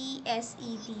 ESE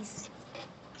these.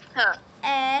 Huh.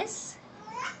 SENTENCES.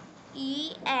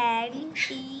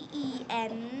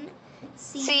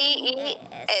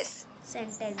 CES.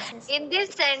 Sentences. In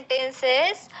these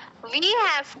sentences, we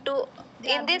have to.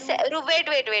 In this,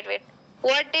 wait.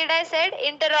 What did I said?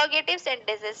 Interrogative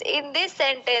sentences. In these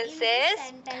sentences,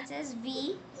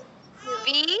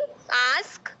 we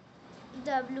ask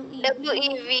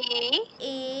WEV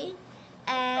A S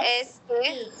S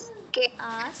K K. K.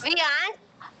 Ask. We ask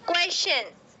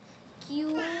questions.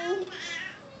 Q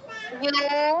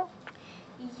U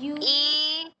U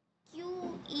E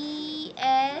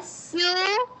QES.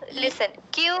 Listen.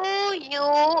 QUES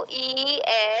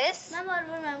Ma'am, what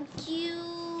about ma'am?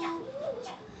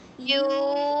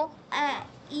 U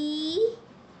E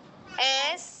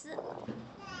S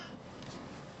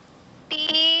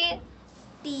T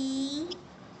T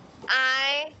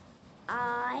I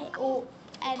O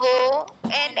O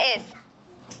N S.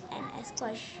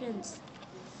 questions.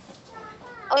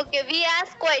 Okay, we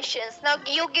ask questions. Now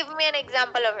you give me an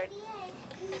example of it.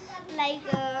 Like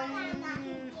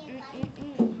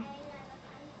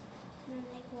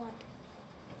like what?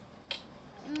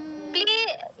 Please,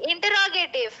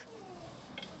 interrogative.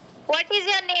 What is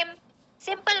your name?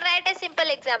 Simple, write a simple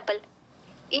example.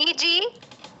 E.g.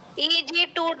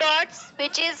 Two dots,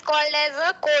 which is called as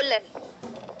a colon.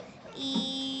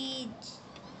 E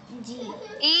G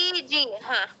E.g.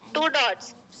 Two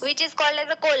dots, which is called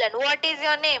as a colon. What is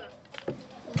your name?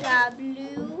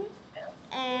 W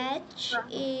H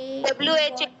A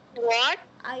WH what?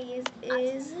 I is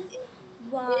Is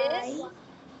Y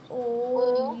O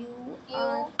O U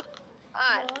R. U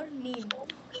R Your name.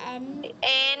 N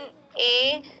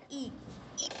NAME.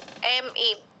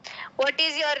 E. What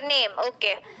is your name?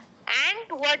 Okay.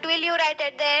 And what will you write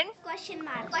at the end? Question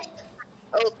mark.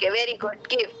 Okay, very good.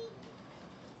 Give.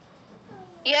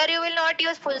 Here you will not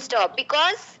use full stop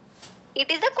because it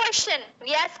is a question.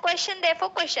 We ask question, therefore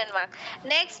question mark.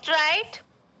 Next, write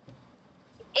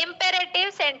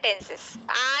imperative sentences.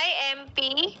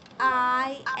 IMP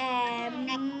I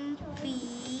M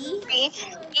P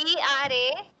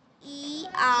ERA E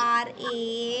R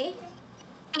A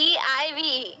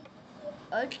TIVE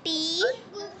T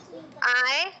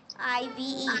I V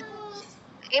E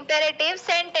imperative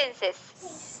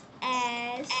sentences.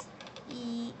 S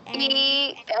E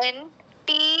N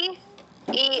ENT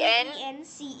Cences.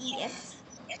 Ces.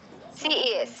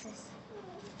 Sentences.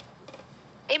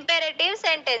 Imperative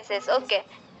sentences. Yes. Okay.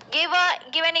 Give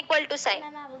an equal to sign.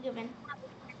 Ma'am, I have given.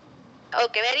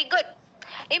 Okay, very good.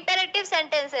 Imperative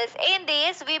sentences. In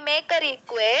this, we make a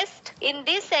request. In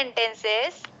these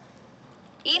sentences,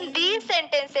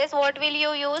 what will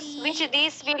you use? Which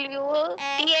these will you?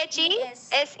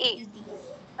 THESE.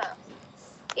 Huh.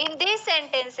 In these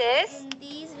sentences, In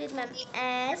these with ma'am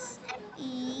N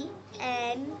T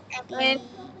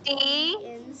E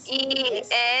SENTENCES.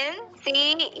 N C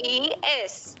E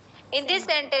S. In these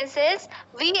sentences,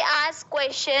 we ask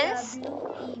questions.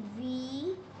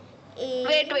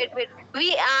 WEVA. Wait.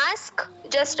 We ask,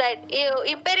 just right.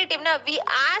 Imperative now. We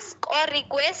ask or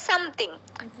request something.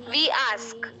 We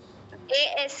ask.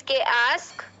 ASK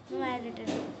ask. No, I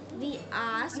written. We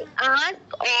ask Ask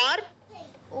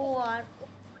or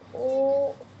or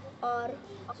or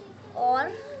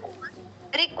or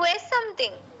request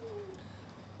something.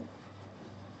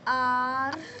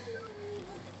 are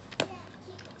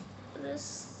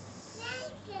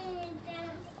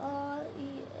R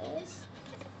E S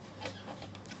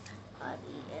R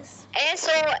E S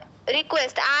So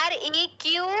request. REQUEST.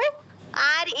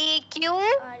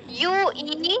 U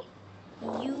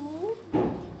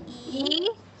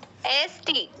S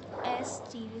T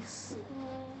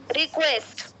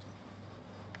Request.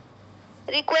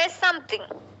 Request something.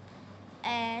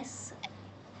 S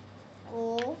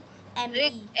O M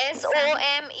Re- E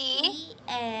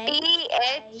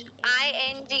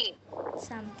SOMETHING.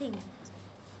 something.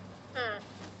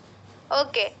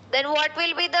 Okay. Then what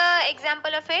will be the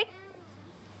example of it?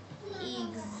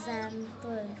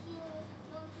 Example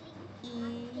E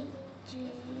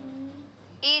G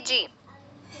EG.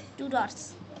 two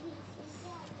dots.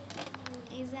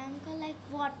 Example like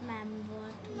what, ma'am?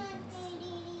 What?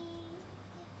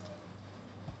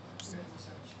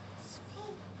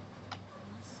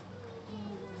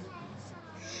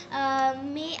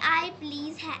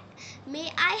 May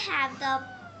I have the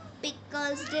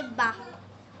pickles dibba?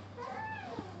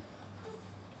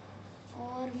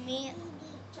 Or may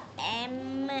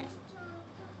M M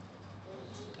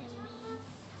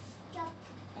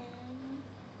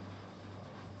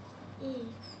A.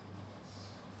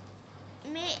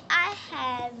 May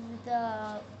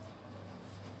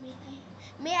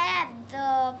I have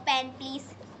the pen,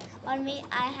 please? Or may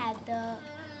I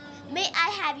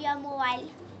have your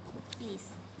mobile, please?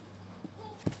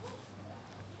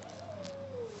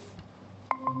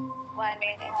 1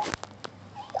 minute.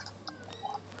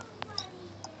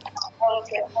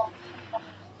 Okay.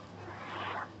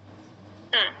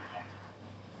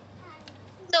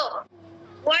 So,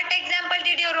 what example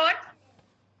did you wrote?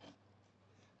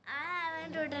 I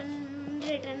haven't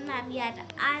written ma'am yet.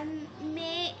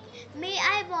 May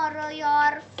I borrow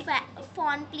your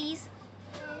phone, please?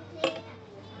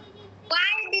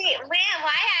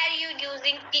 Why are you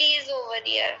using please over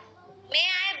here? May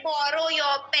I borrow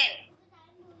your pen?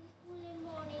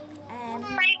 M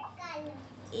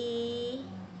A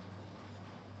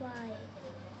Y.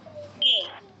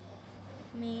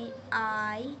 May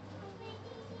I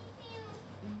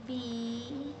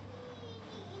B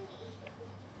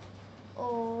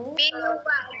O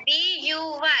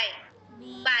B-U-Y.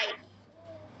 B. Bye.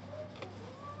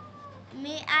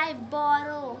 May I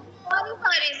borrow?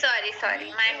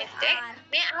 Sorry. My mistake.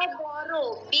 May I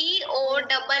borrow?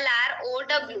 B-O-R-R-O-W.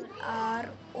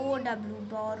 R-O-W.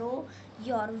 Borrow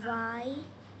your Y.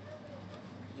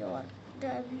 Your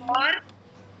W. Or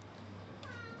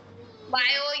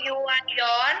Y-O-U-R,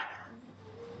 your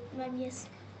Ma'am, yes.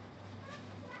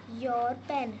 Your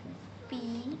pen. P.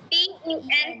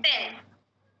 P-E-N, pen.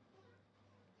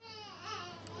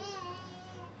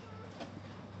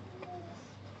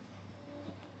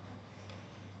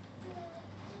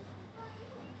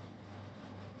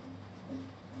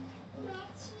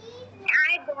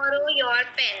 I borrow your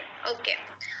pen. Okay.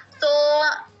 So,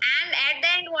 and at the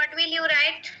end, what will you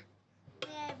write?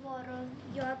 May I borrow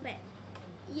your pen?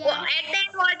 At the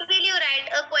end, what will you write?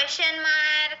 A question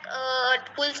mark, a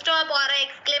full stop, or an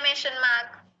exclamation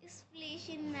mark?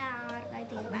 Exclamation mark, I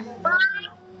think.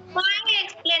 Why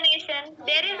explanation?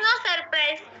 There is no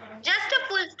surprise. Just a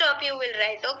full stop you will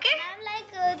write, okay? Ma'am,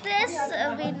 like this,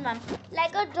 wait, ma'am.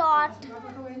 Like a dot.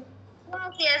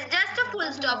 Yes, just a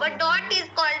full stop. A dot is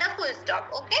called a full stop,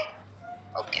 okay?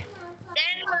 Okay.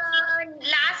 Then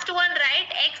last one, right?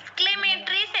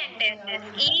 Exclamatory sentences.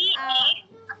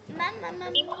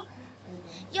 Ma'am.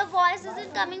 Your voice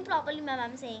isn't coming properly, ma'am,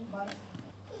 I'm saying.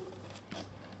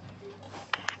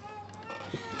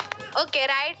 Okay,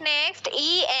 right next.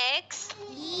 E-X.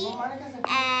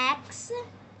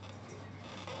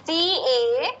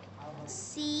 C-A.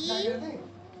 CLA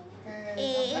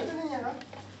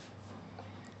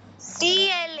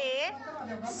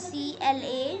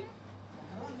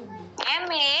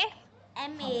MA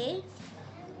MA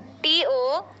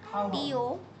TO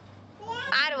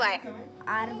RY.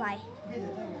 RY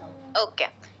Okay.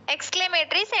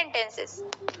 Exclamatory sentences.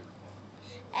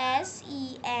 SENTENCES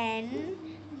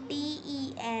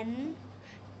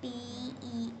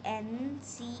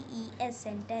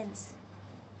sentence.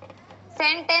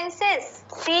 Sentences.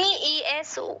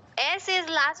 CESO. S is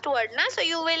last word, na? So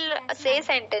you will Yes, say ma'am.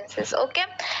 sentences. Okay.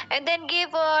 And then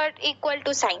give word equal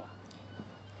to sign.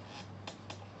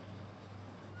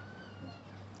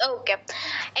 Okay.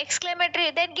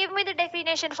 Exclamatory. Then give me the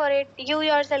definition for it. You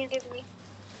yourself give me.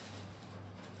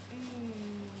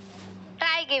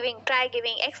 Try giving. Try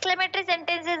giving. Exclamatory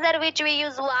sentences are which we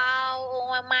use wow,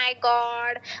 oh my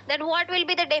god. Then what will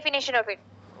be the definition of it?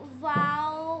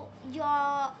 Wow,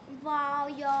 your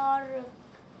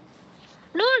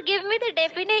No, give me the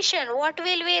definition. What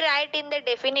will we write in the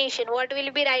definition? What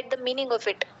will be write the meaning of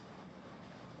it?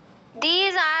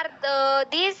 These are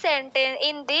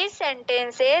in these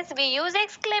sentences we use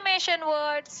exclamation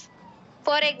words.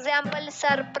 For example,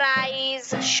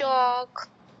 surprise, shock.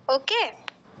 Okay.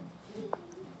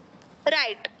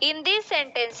 Right. In these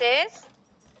sentences,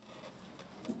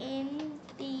 in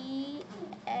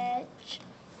THES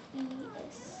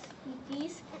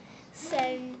these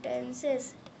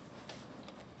sentences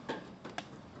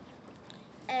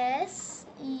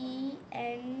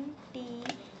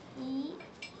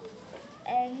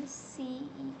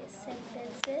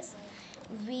sentences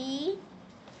we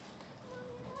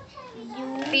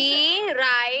use we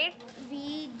write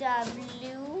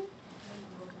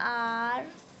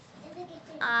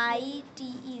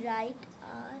WRITE right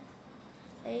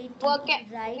okay.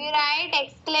 right We write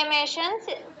exclamations,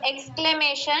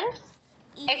 exclamation,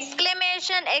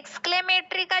 exclamation,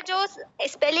 exclamatory का जो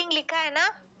spelling लिखा है ना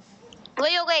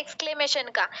वही होगा exclamation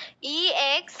का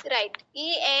EX right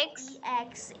EX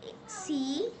EXC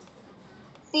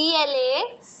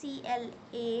CLA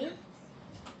CLA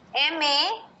MA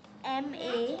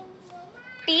MA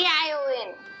TION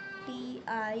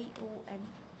TION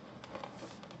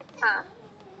हाँ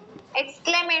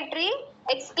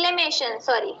exclamation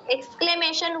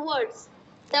words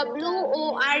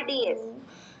WORDS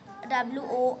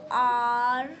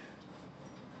WORDS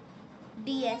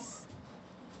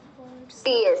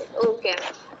TS okay.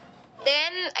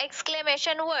 Then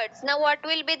exclamation words. Now what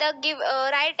will be the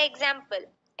right example?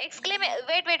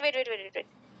 Wait.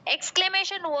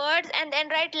 Exclamation words and then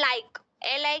write like.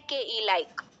 LIKE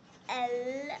like.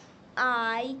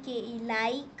 LIKE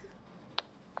like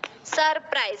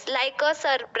Surprise. Like a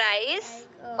surprise.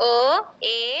 like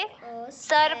Surprise.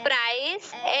 SUR PRI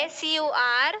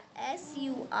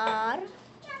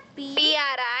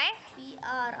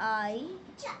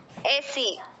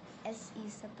SE. SE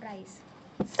surprise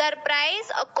Surprise,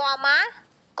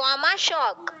 comma,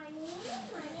 shock.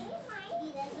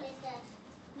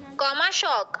 Comma,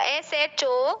 shock.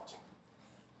 SHO.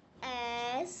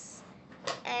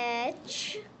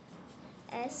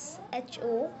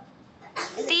 SHO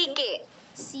CK.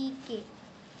 CK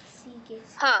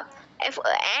Huh.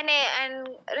 And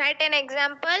write an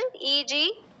example.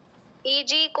 EG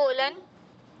colon.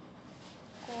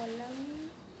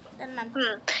 Done,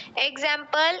 ma'am.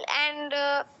 Example and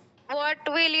what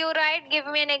will you write? Give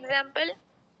me an example.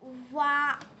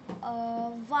 Wow,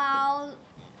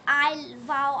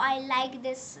 I like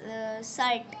this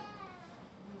shirt.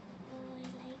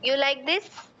 You like this?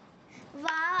 Wow,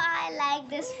 I like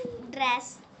this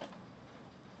dress.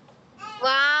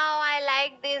 Wow, I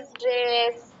like this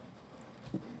dress.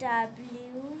 Wow,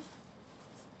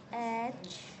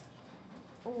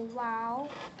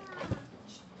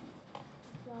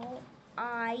 I like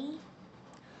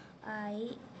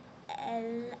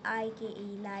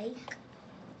like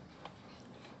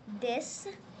this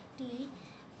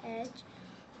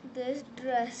this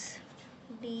dress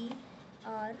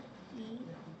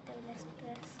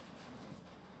dress.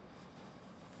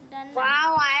 Done, ma'am.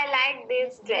 Wow, I like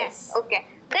this dress. Yes. Okay.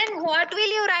 Then what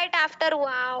will you write after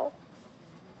wow?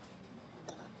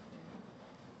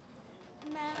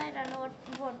 Ma'am, I don't know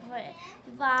what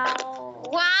wow.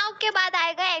 Wow के बाद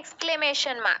आएगा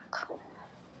exclamation mark.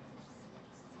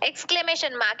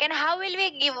 Exclamation mark. And how will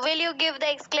you give the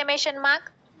exclamation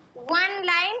mark? One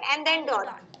line and then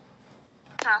dot.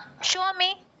 Show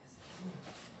me.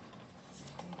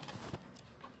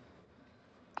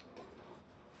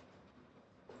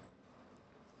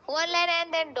 One line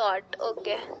and then dot.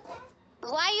 Okay.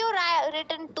 Why you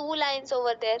written two lines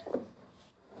over there?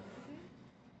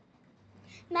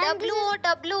 Ma'am,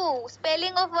 W-O-W.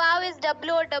 Spelling of wow is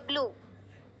W-O-W.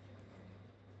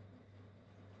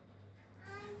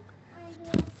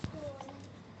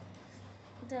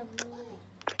 W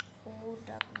O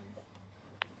W.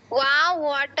 Wow,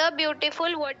 what a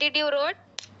beautiful. What did you wrote?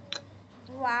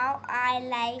 Wow, I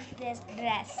like this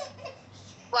dress.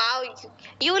 Wow,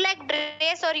 you like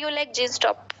dress or you like jeans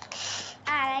top?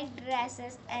 I like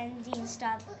dresses and jeans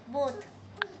top. Both.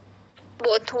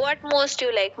 Both. What most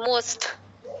you like? Most.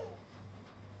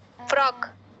 Uh, Frock.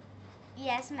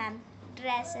 yes, ma'am.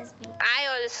 Dresses, please. I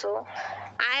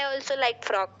also like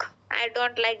frock. I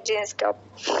don't like jeans top.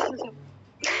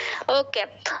 Okay.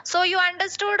 So you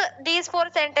understood these four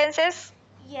sentences?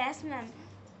 Yes, ma'am.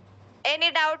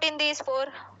 Any doubt in these four?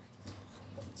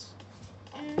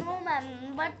 No,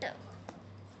 ma'am. But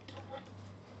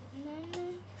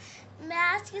may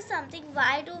I ask you something?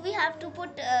 Why do we have to put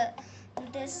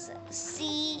this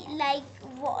C like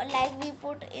we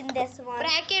put in this one?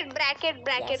 Bracket.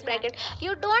 Yes, ma'am.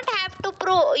 You don't have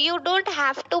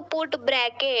to put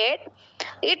bracket.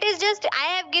 It is just I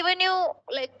have given you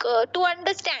like to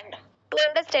understand. To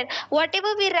understand whatever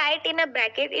we write in a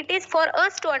bracket, it is for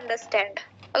us to understand.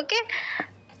 Okay.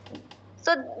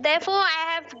 So therefore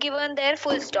I have given there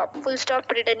full stop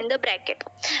written in the bracket.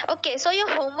 Okay, so your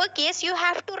homework is you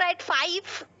have to write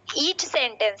five each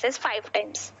sentences 5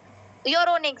 times. Your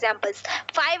own examples.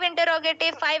 5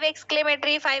 interrogative, 5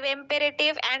 exclamatory, 5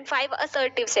 imperative, and 5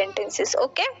 assertive sentences.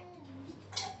 Okay?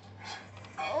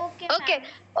 Okay, Okay. ma'am.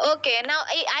 Okay. Now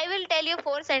I will tell you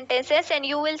 4 sentences and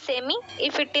you will say me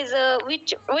if it is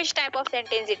which type of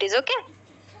sentence it is. Okay?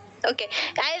 Okay.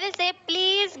 I will say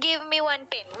please give me one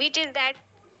pen. Which is that?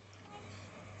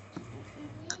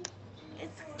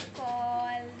 It's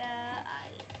called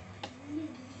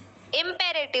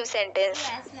Imperative sentence.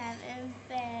 yes,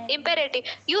 ma'am. Imperative.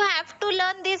 You have to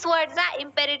learn these words: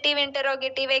 imperative,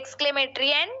 interrogative,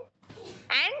 exclamatory, and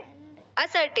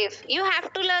assertive. You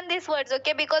have to learn these words,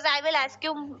 okay? Because I will ask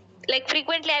you like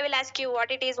frequently. I will ask you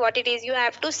what it is. What it is. You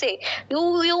have to say.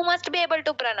 You must be able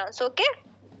to pronounce. Okay.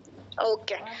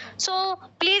 Okay. So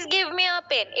please give me a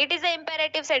pen. It is a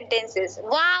imperative sentences.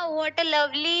 Wow, what a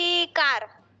lovely car.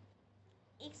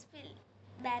 Expel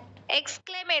that.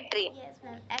 Exclamatory. Yes,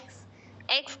 ma'am.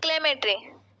 Exclamatory.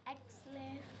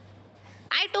 Excellent.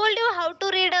 I told you how to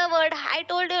read a word. I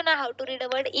told you now how to read a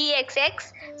word.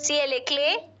 EXX, CLA,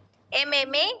 clay,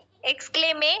 MMA,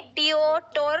 exclame, TO,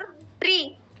 tor,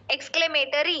 tree,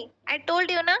 exclamatory. I told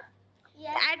you now.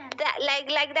 Yes, ma'am.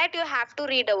 Like that you have to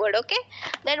read a word, okay?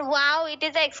 Then wow, it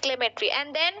is an exclamatory.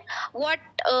 And then what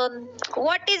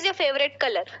what is your favorite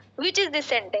color? Which is this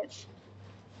sentence?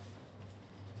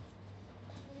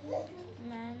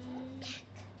 Ma'am.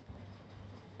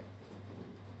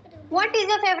 What is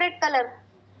your favorite color?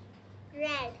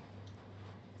 Red.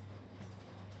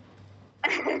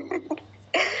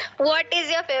 What is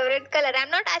your favorite color? I'm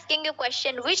not asking you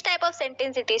question. Which type of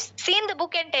sentence it is? See in the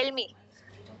book and tell me.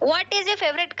 What is your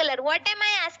favorite color? What am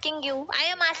I asking you? I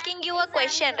am asking you a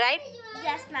question, right?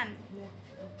 Yes, ma'am.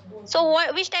 So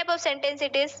which type of sentence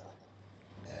it is?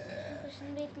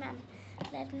 Question. Wait, ma'am.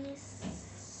 Let me.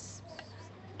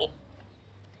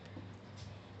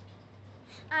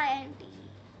 INT.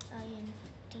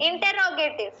 INT.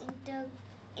 Interrogative.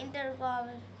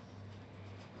 Interrogative.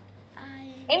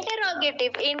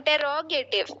 Interrogative.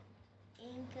 Interrogative.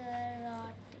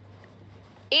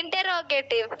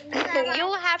 Interrogative.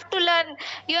 You have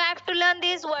to learn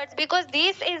these words because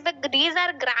these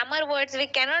are grammar words. We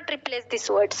cannot replace these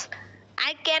words.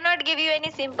 I cannot give you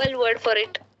any simple word for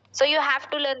it. So you have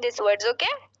to learn these words,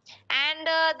 okay? And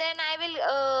then I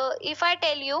will if I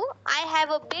tell you I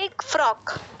have a big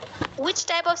frock. Which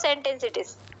type of sentence it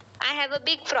is? I have a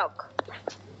big frock.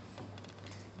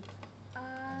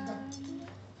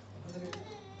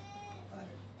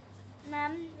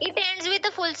 Ma'am. It ends with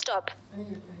a full stop.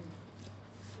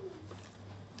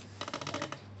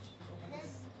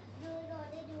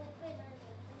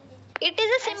 It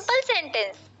is a simple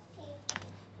sentence.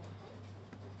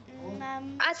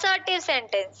 Ma'am. Assertive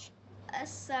sentence.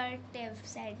 Assertive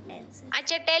sentences.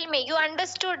 Acha, tell me, you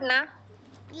understood, na?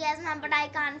 Yes, ma'am, but I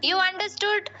can't. You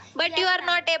understood, but Yes, you are ma'am.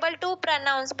 not able to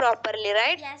pronounce properly,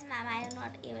 right? Yes, ma'am, I am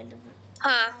not able to.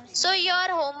 So your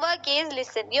homework is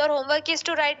listen. Your homework is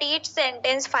to write each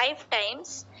sentence 5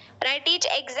 times. Write each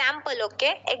example,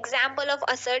 okay? Example of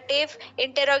assertive,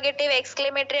 interrogative,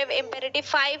 exclamative, imperative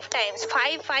 5 times.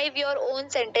 Five your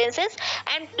own sentences,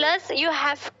 and plus you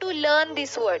have to learn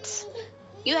these words.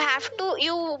 You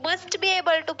must be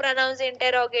able to pronounce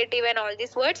interrogative and all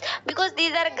these words because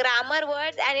these are grammar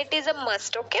words and it is a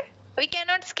must, okay? We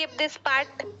cannot skip this part.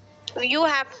 You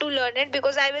have to learn it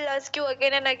because I will ask you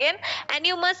again and again and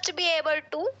you must be able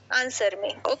to answer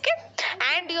me, okay?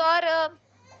 And your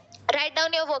write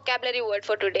down your vocabulary word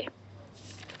for today.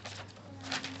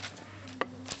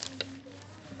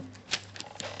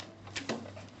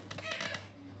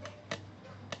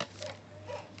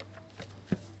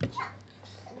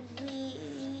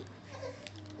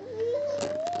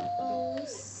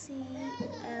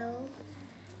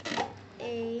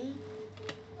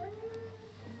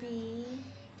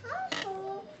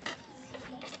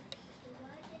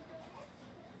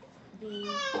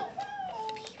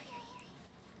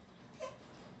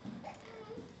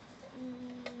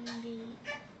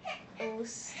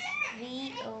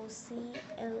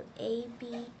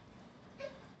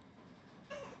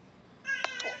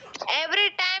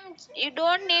 You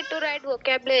don't need to write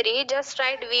vocabulary. Just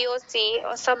write VOC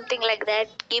or something like that.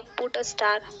 Put a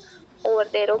star over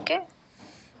there. Okay.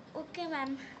 Okay,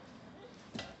 ma'am.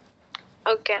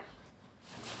 Okay.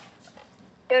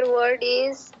 Your word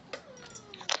is.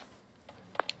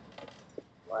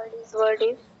 Word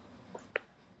is.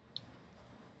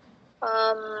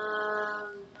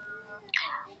 Um.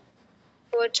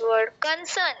 Which word?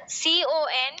 Concern.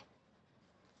 CON.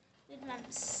 Wait, ma'am.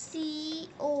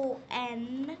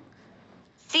 CON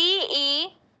CE.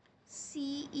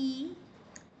 CE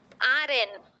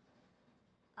RN.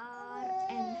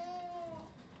 RN.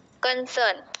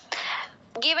 Concern.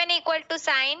 Given equal to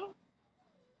sign.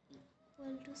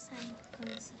 Equal to sign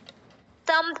concern.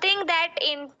 Something that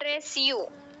interests you.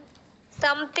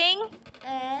 Something.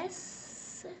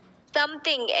 S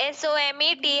Something.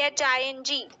 SOMETHING.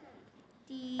 T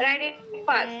Write it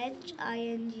fast. H I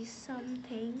N G.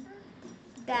 Something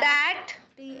That.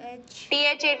 TH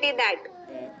THAT. That.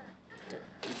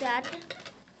 that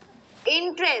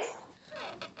Interest.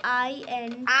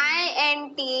 INT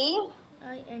INT.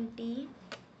 INT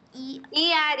E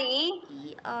ERE.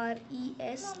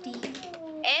 EREST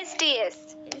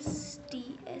STS.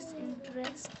 STS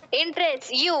interest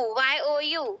Interest. YOU.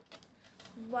 YOU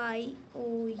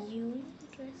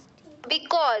interest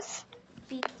Because.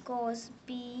 because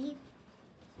BEC.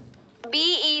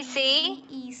 BEC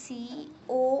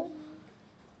O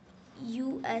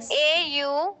US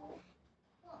AU.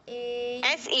 A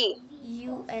SE.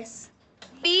 US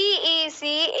PECAUSE.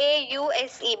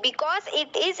 Because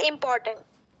it is important.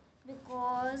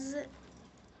 because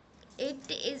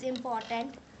it is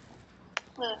important.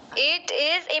 It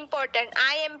is important.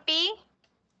 IMP.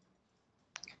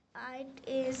 It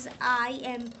is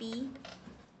IMP.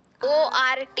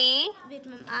 ORT. Wait,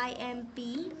 ma'am.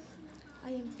 IMP.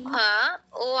 IMP.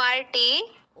 ORT.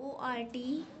 ORT.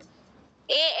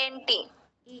 ANT.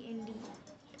 AND.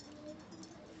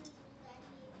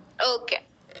 Okay.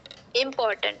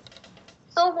 Important.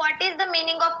 So what is the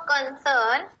meaning of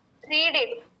concern? Read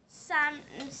it.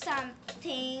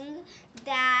 Something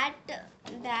that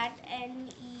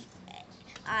NEINT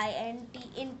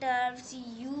interests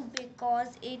you because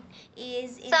it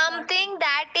is Something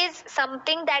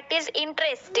that is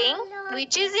interesting,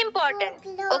 which is important.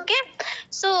 Okay.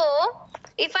 So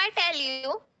if I tell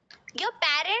you, your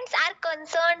parents are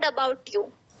concerned about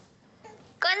you.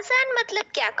 Concern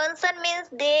मतलब क्या? Concern means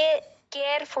they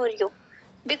care for you.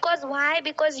 Because why?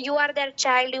 Because you are their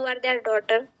child, you are their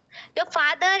daughter. Your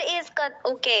father is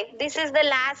okay. This is the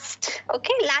last.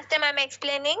 Okay, last time I'm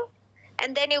explaining,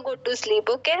 and then you go to sleep.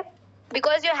 Okay,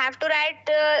 because you have to write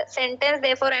sentence.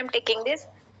 Therefore, I'm taking this.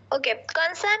 Okay,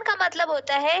 concern का मतलब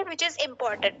होता है which is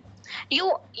important. You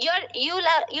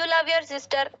love your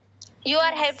sister. You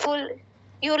are helpful.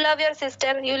 You love your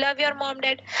sister. You love your mom,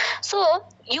 dad. So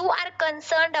you are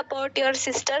concerned about your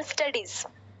sister's studies.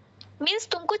 Means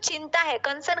तुमको चिंता है.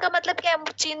 Concern का मतलब क्या है?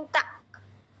 चिंता.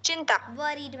 चिंता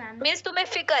worried, ma'am. मीन्स तुम्हें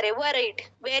फिकर है. Worried.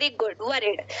 Very good.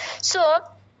 Worried. So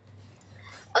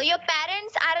your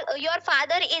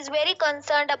father is very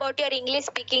concerned about your English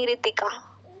speaking, Ritika.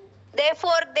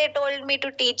 Therefore they told me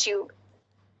to teach you.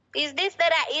 Is this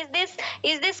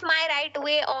my right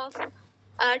way of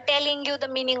telling you the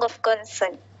meaning of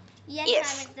concern? Yes,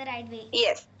 Yes. ma'am, it's the right way.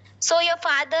 Yes. So your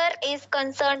father is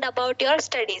concerned about your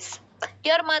studies.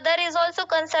 Your mother is also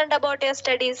concerned about your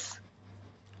studies.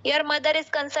 Your mother is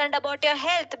concerned about your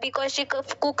health because she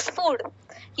cooks food.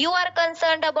 You are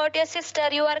concerned about your sister.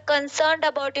 You are concerned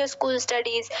about your school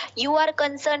studies. You are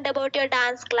concerned about your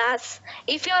dance class.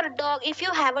 If you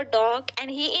have a dog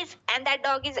and that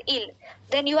dog is ill,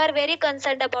 then you are very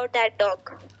concerned about that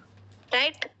dog.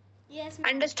 Right? Yes, ma'am.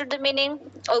 Understood the meaning?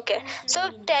 Okay. Understood So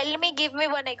the meaning. tell me, give me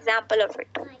one example of it.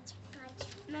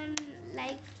 Ma'am,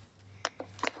 like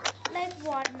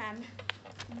what, ma'am?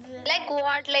 Like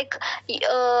what? Like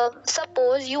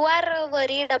suppose you are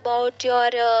worried about your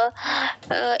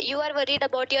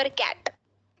cat.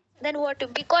 Then what?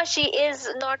 Because she is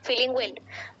not feeling well.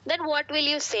 Then what will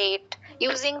you say it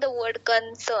using the word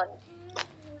concern?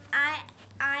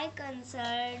 I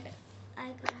concerned.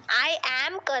 I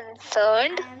am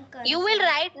concerned. I am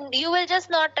concerned. You will just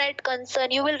not write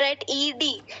concern. You will write ed.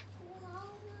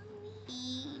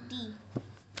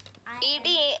 ED.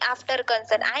 Ed after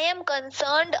concern. I am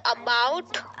concerned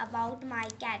About my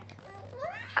cat.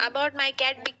 About my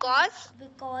cat because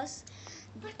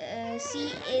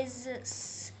she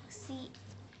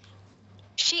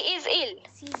she is ill.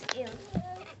 she's ill.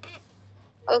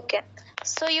 Okay.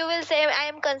 So you will say I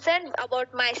am concerned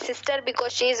about my sister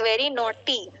because she is very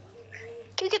naughty.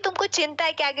 क्योंकि तुमको चिंता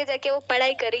है कि आगे जाके वो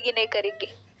पढ़ाई करेगी नहीं करेगी.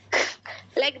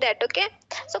 Like that, okay?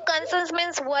 So concerns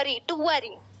means worry, to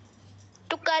worry.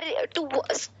 To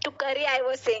curry, I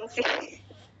was saying. Study.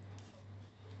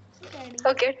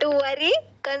 Okay, to worry.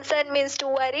 Concern means to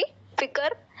worry. Fikar,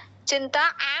 chinta,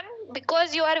 and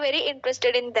because you are very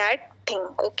interested in that thing.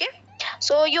 Okay.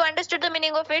 So you understood the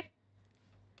meaning of it?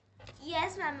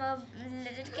 Yes, ma'am.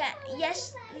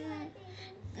 Yes.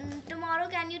 Tomorrow,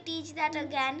 can you teach that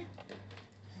again?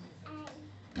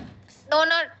 No,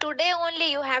 no. Today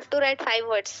only you have to write 5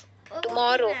 words. Okay,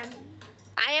 Tomorrow. ma'am.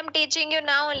 I am teaching you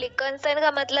now only. Concern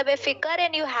का मतलब है फिकर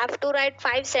and you have to write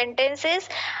 5 sentences.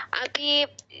 अभी,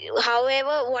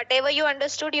 however, whatever you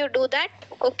understood, you do that.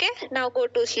 Okay. Now go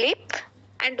to sleep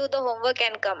and do the homework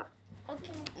and come.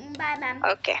 Okay. Bye, ma'am.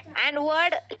 Okay. And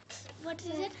word. What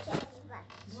is it?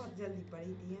 बहुत जल्दी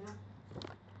पढ़ी थी है ना,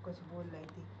 कुछ बोल रही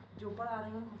थी, जो पढ़ा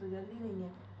रही हूँ तो जल्दी नहीं है।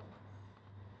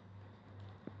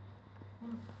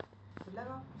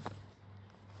 लगा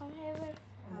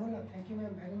Thank you,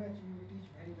 ma'am, very much. You teach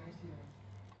very nicely.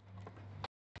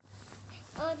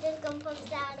 Oh, this comes from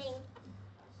starting.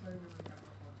 Sorry, ma'am.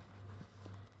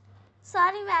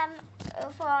 Sorry, ma'am,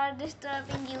 for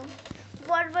disturbing you.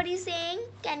 What were you saying?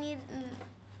 Can you?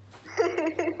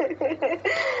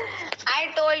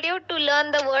 I told you to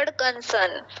learn the word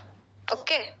concern.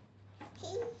 Okay.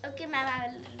 Okay, ma'am. I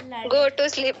will learn. Go to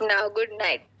sleep now. Good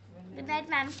night. Good night,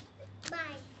 ma'am.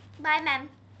 Bye. Bye, ma'am.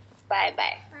 Bye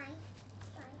bye. Bye.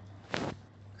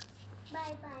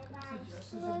 Bye. Bye. Bye.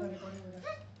 Just the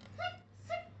recording.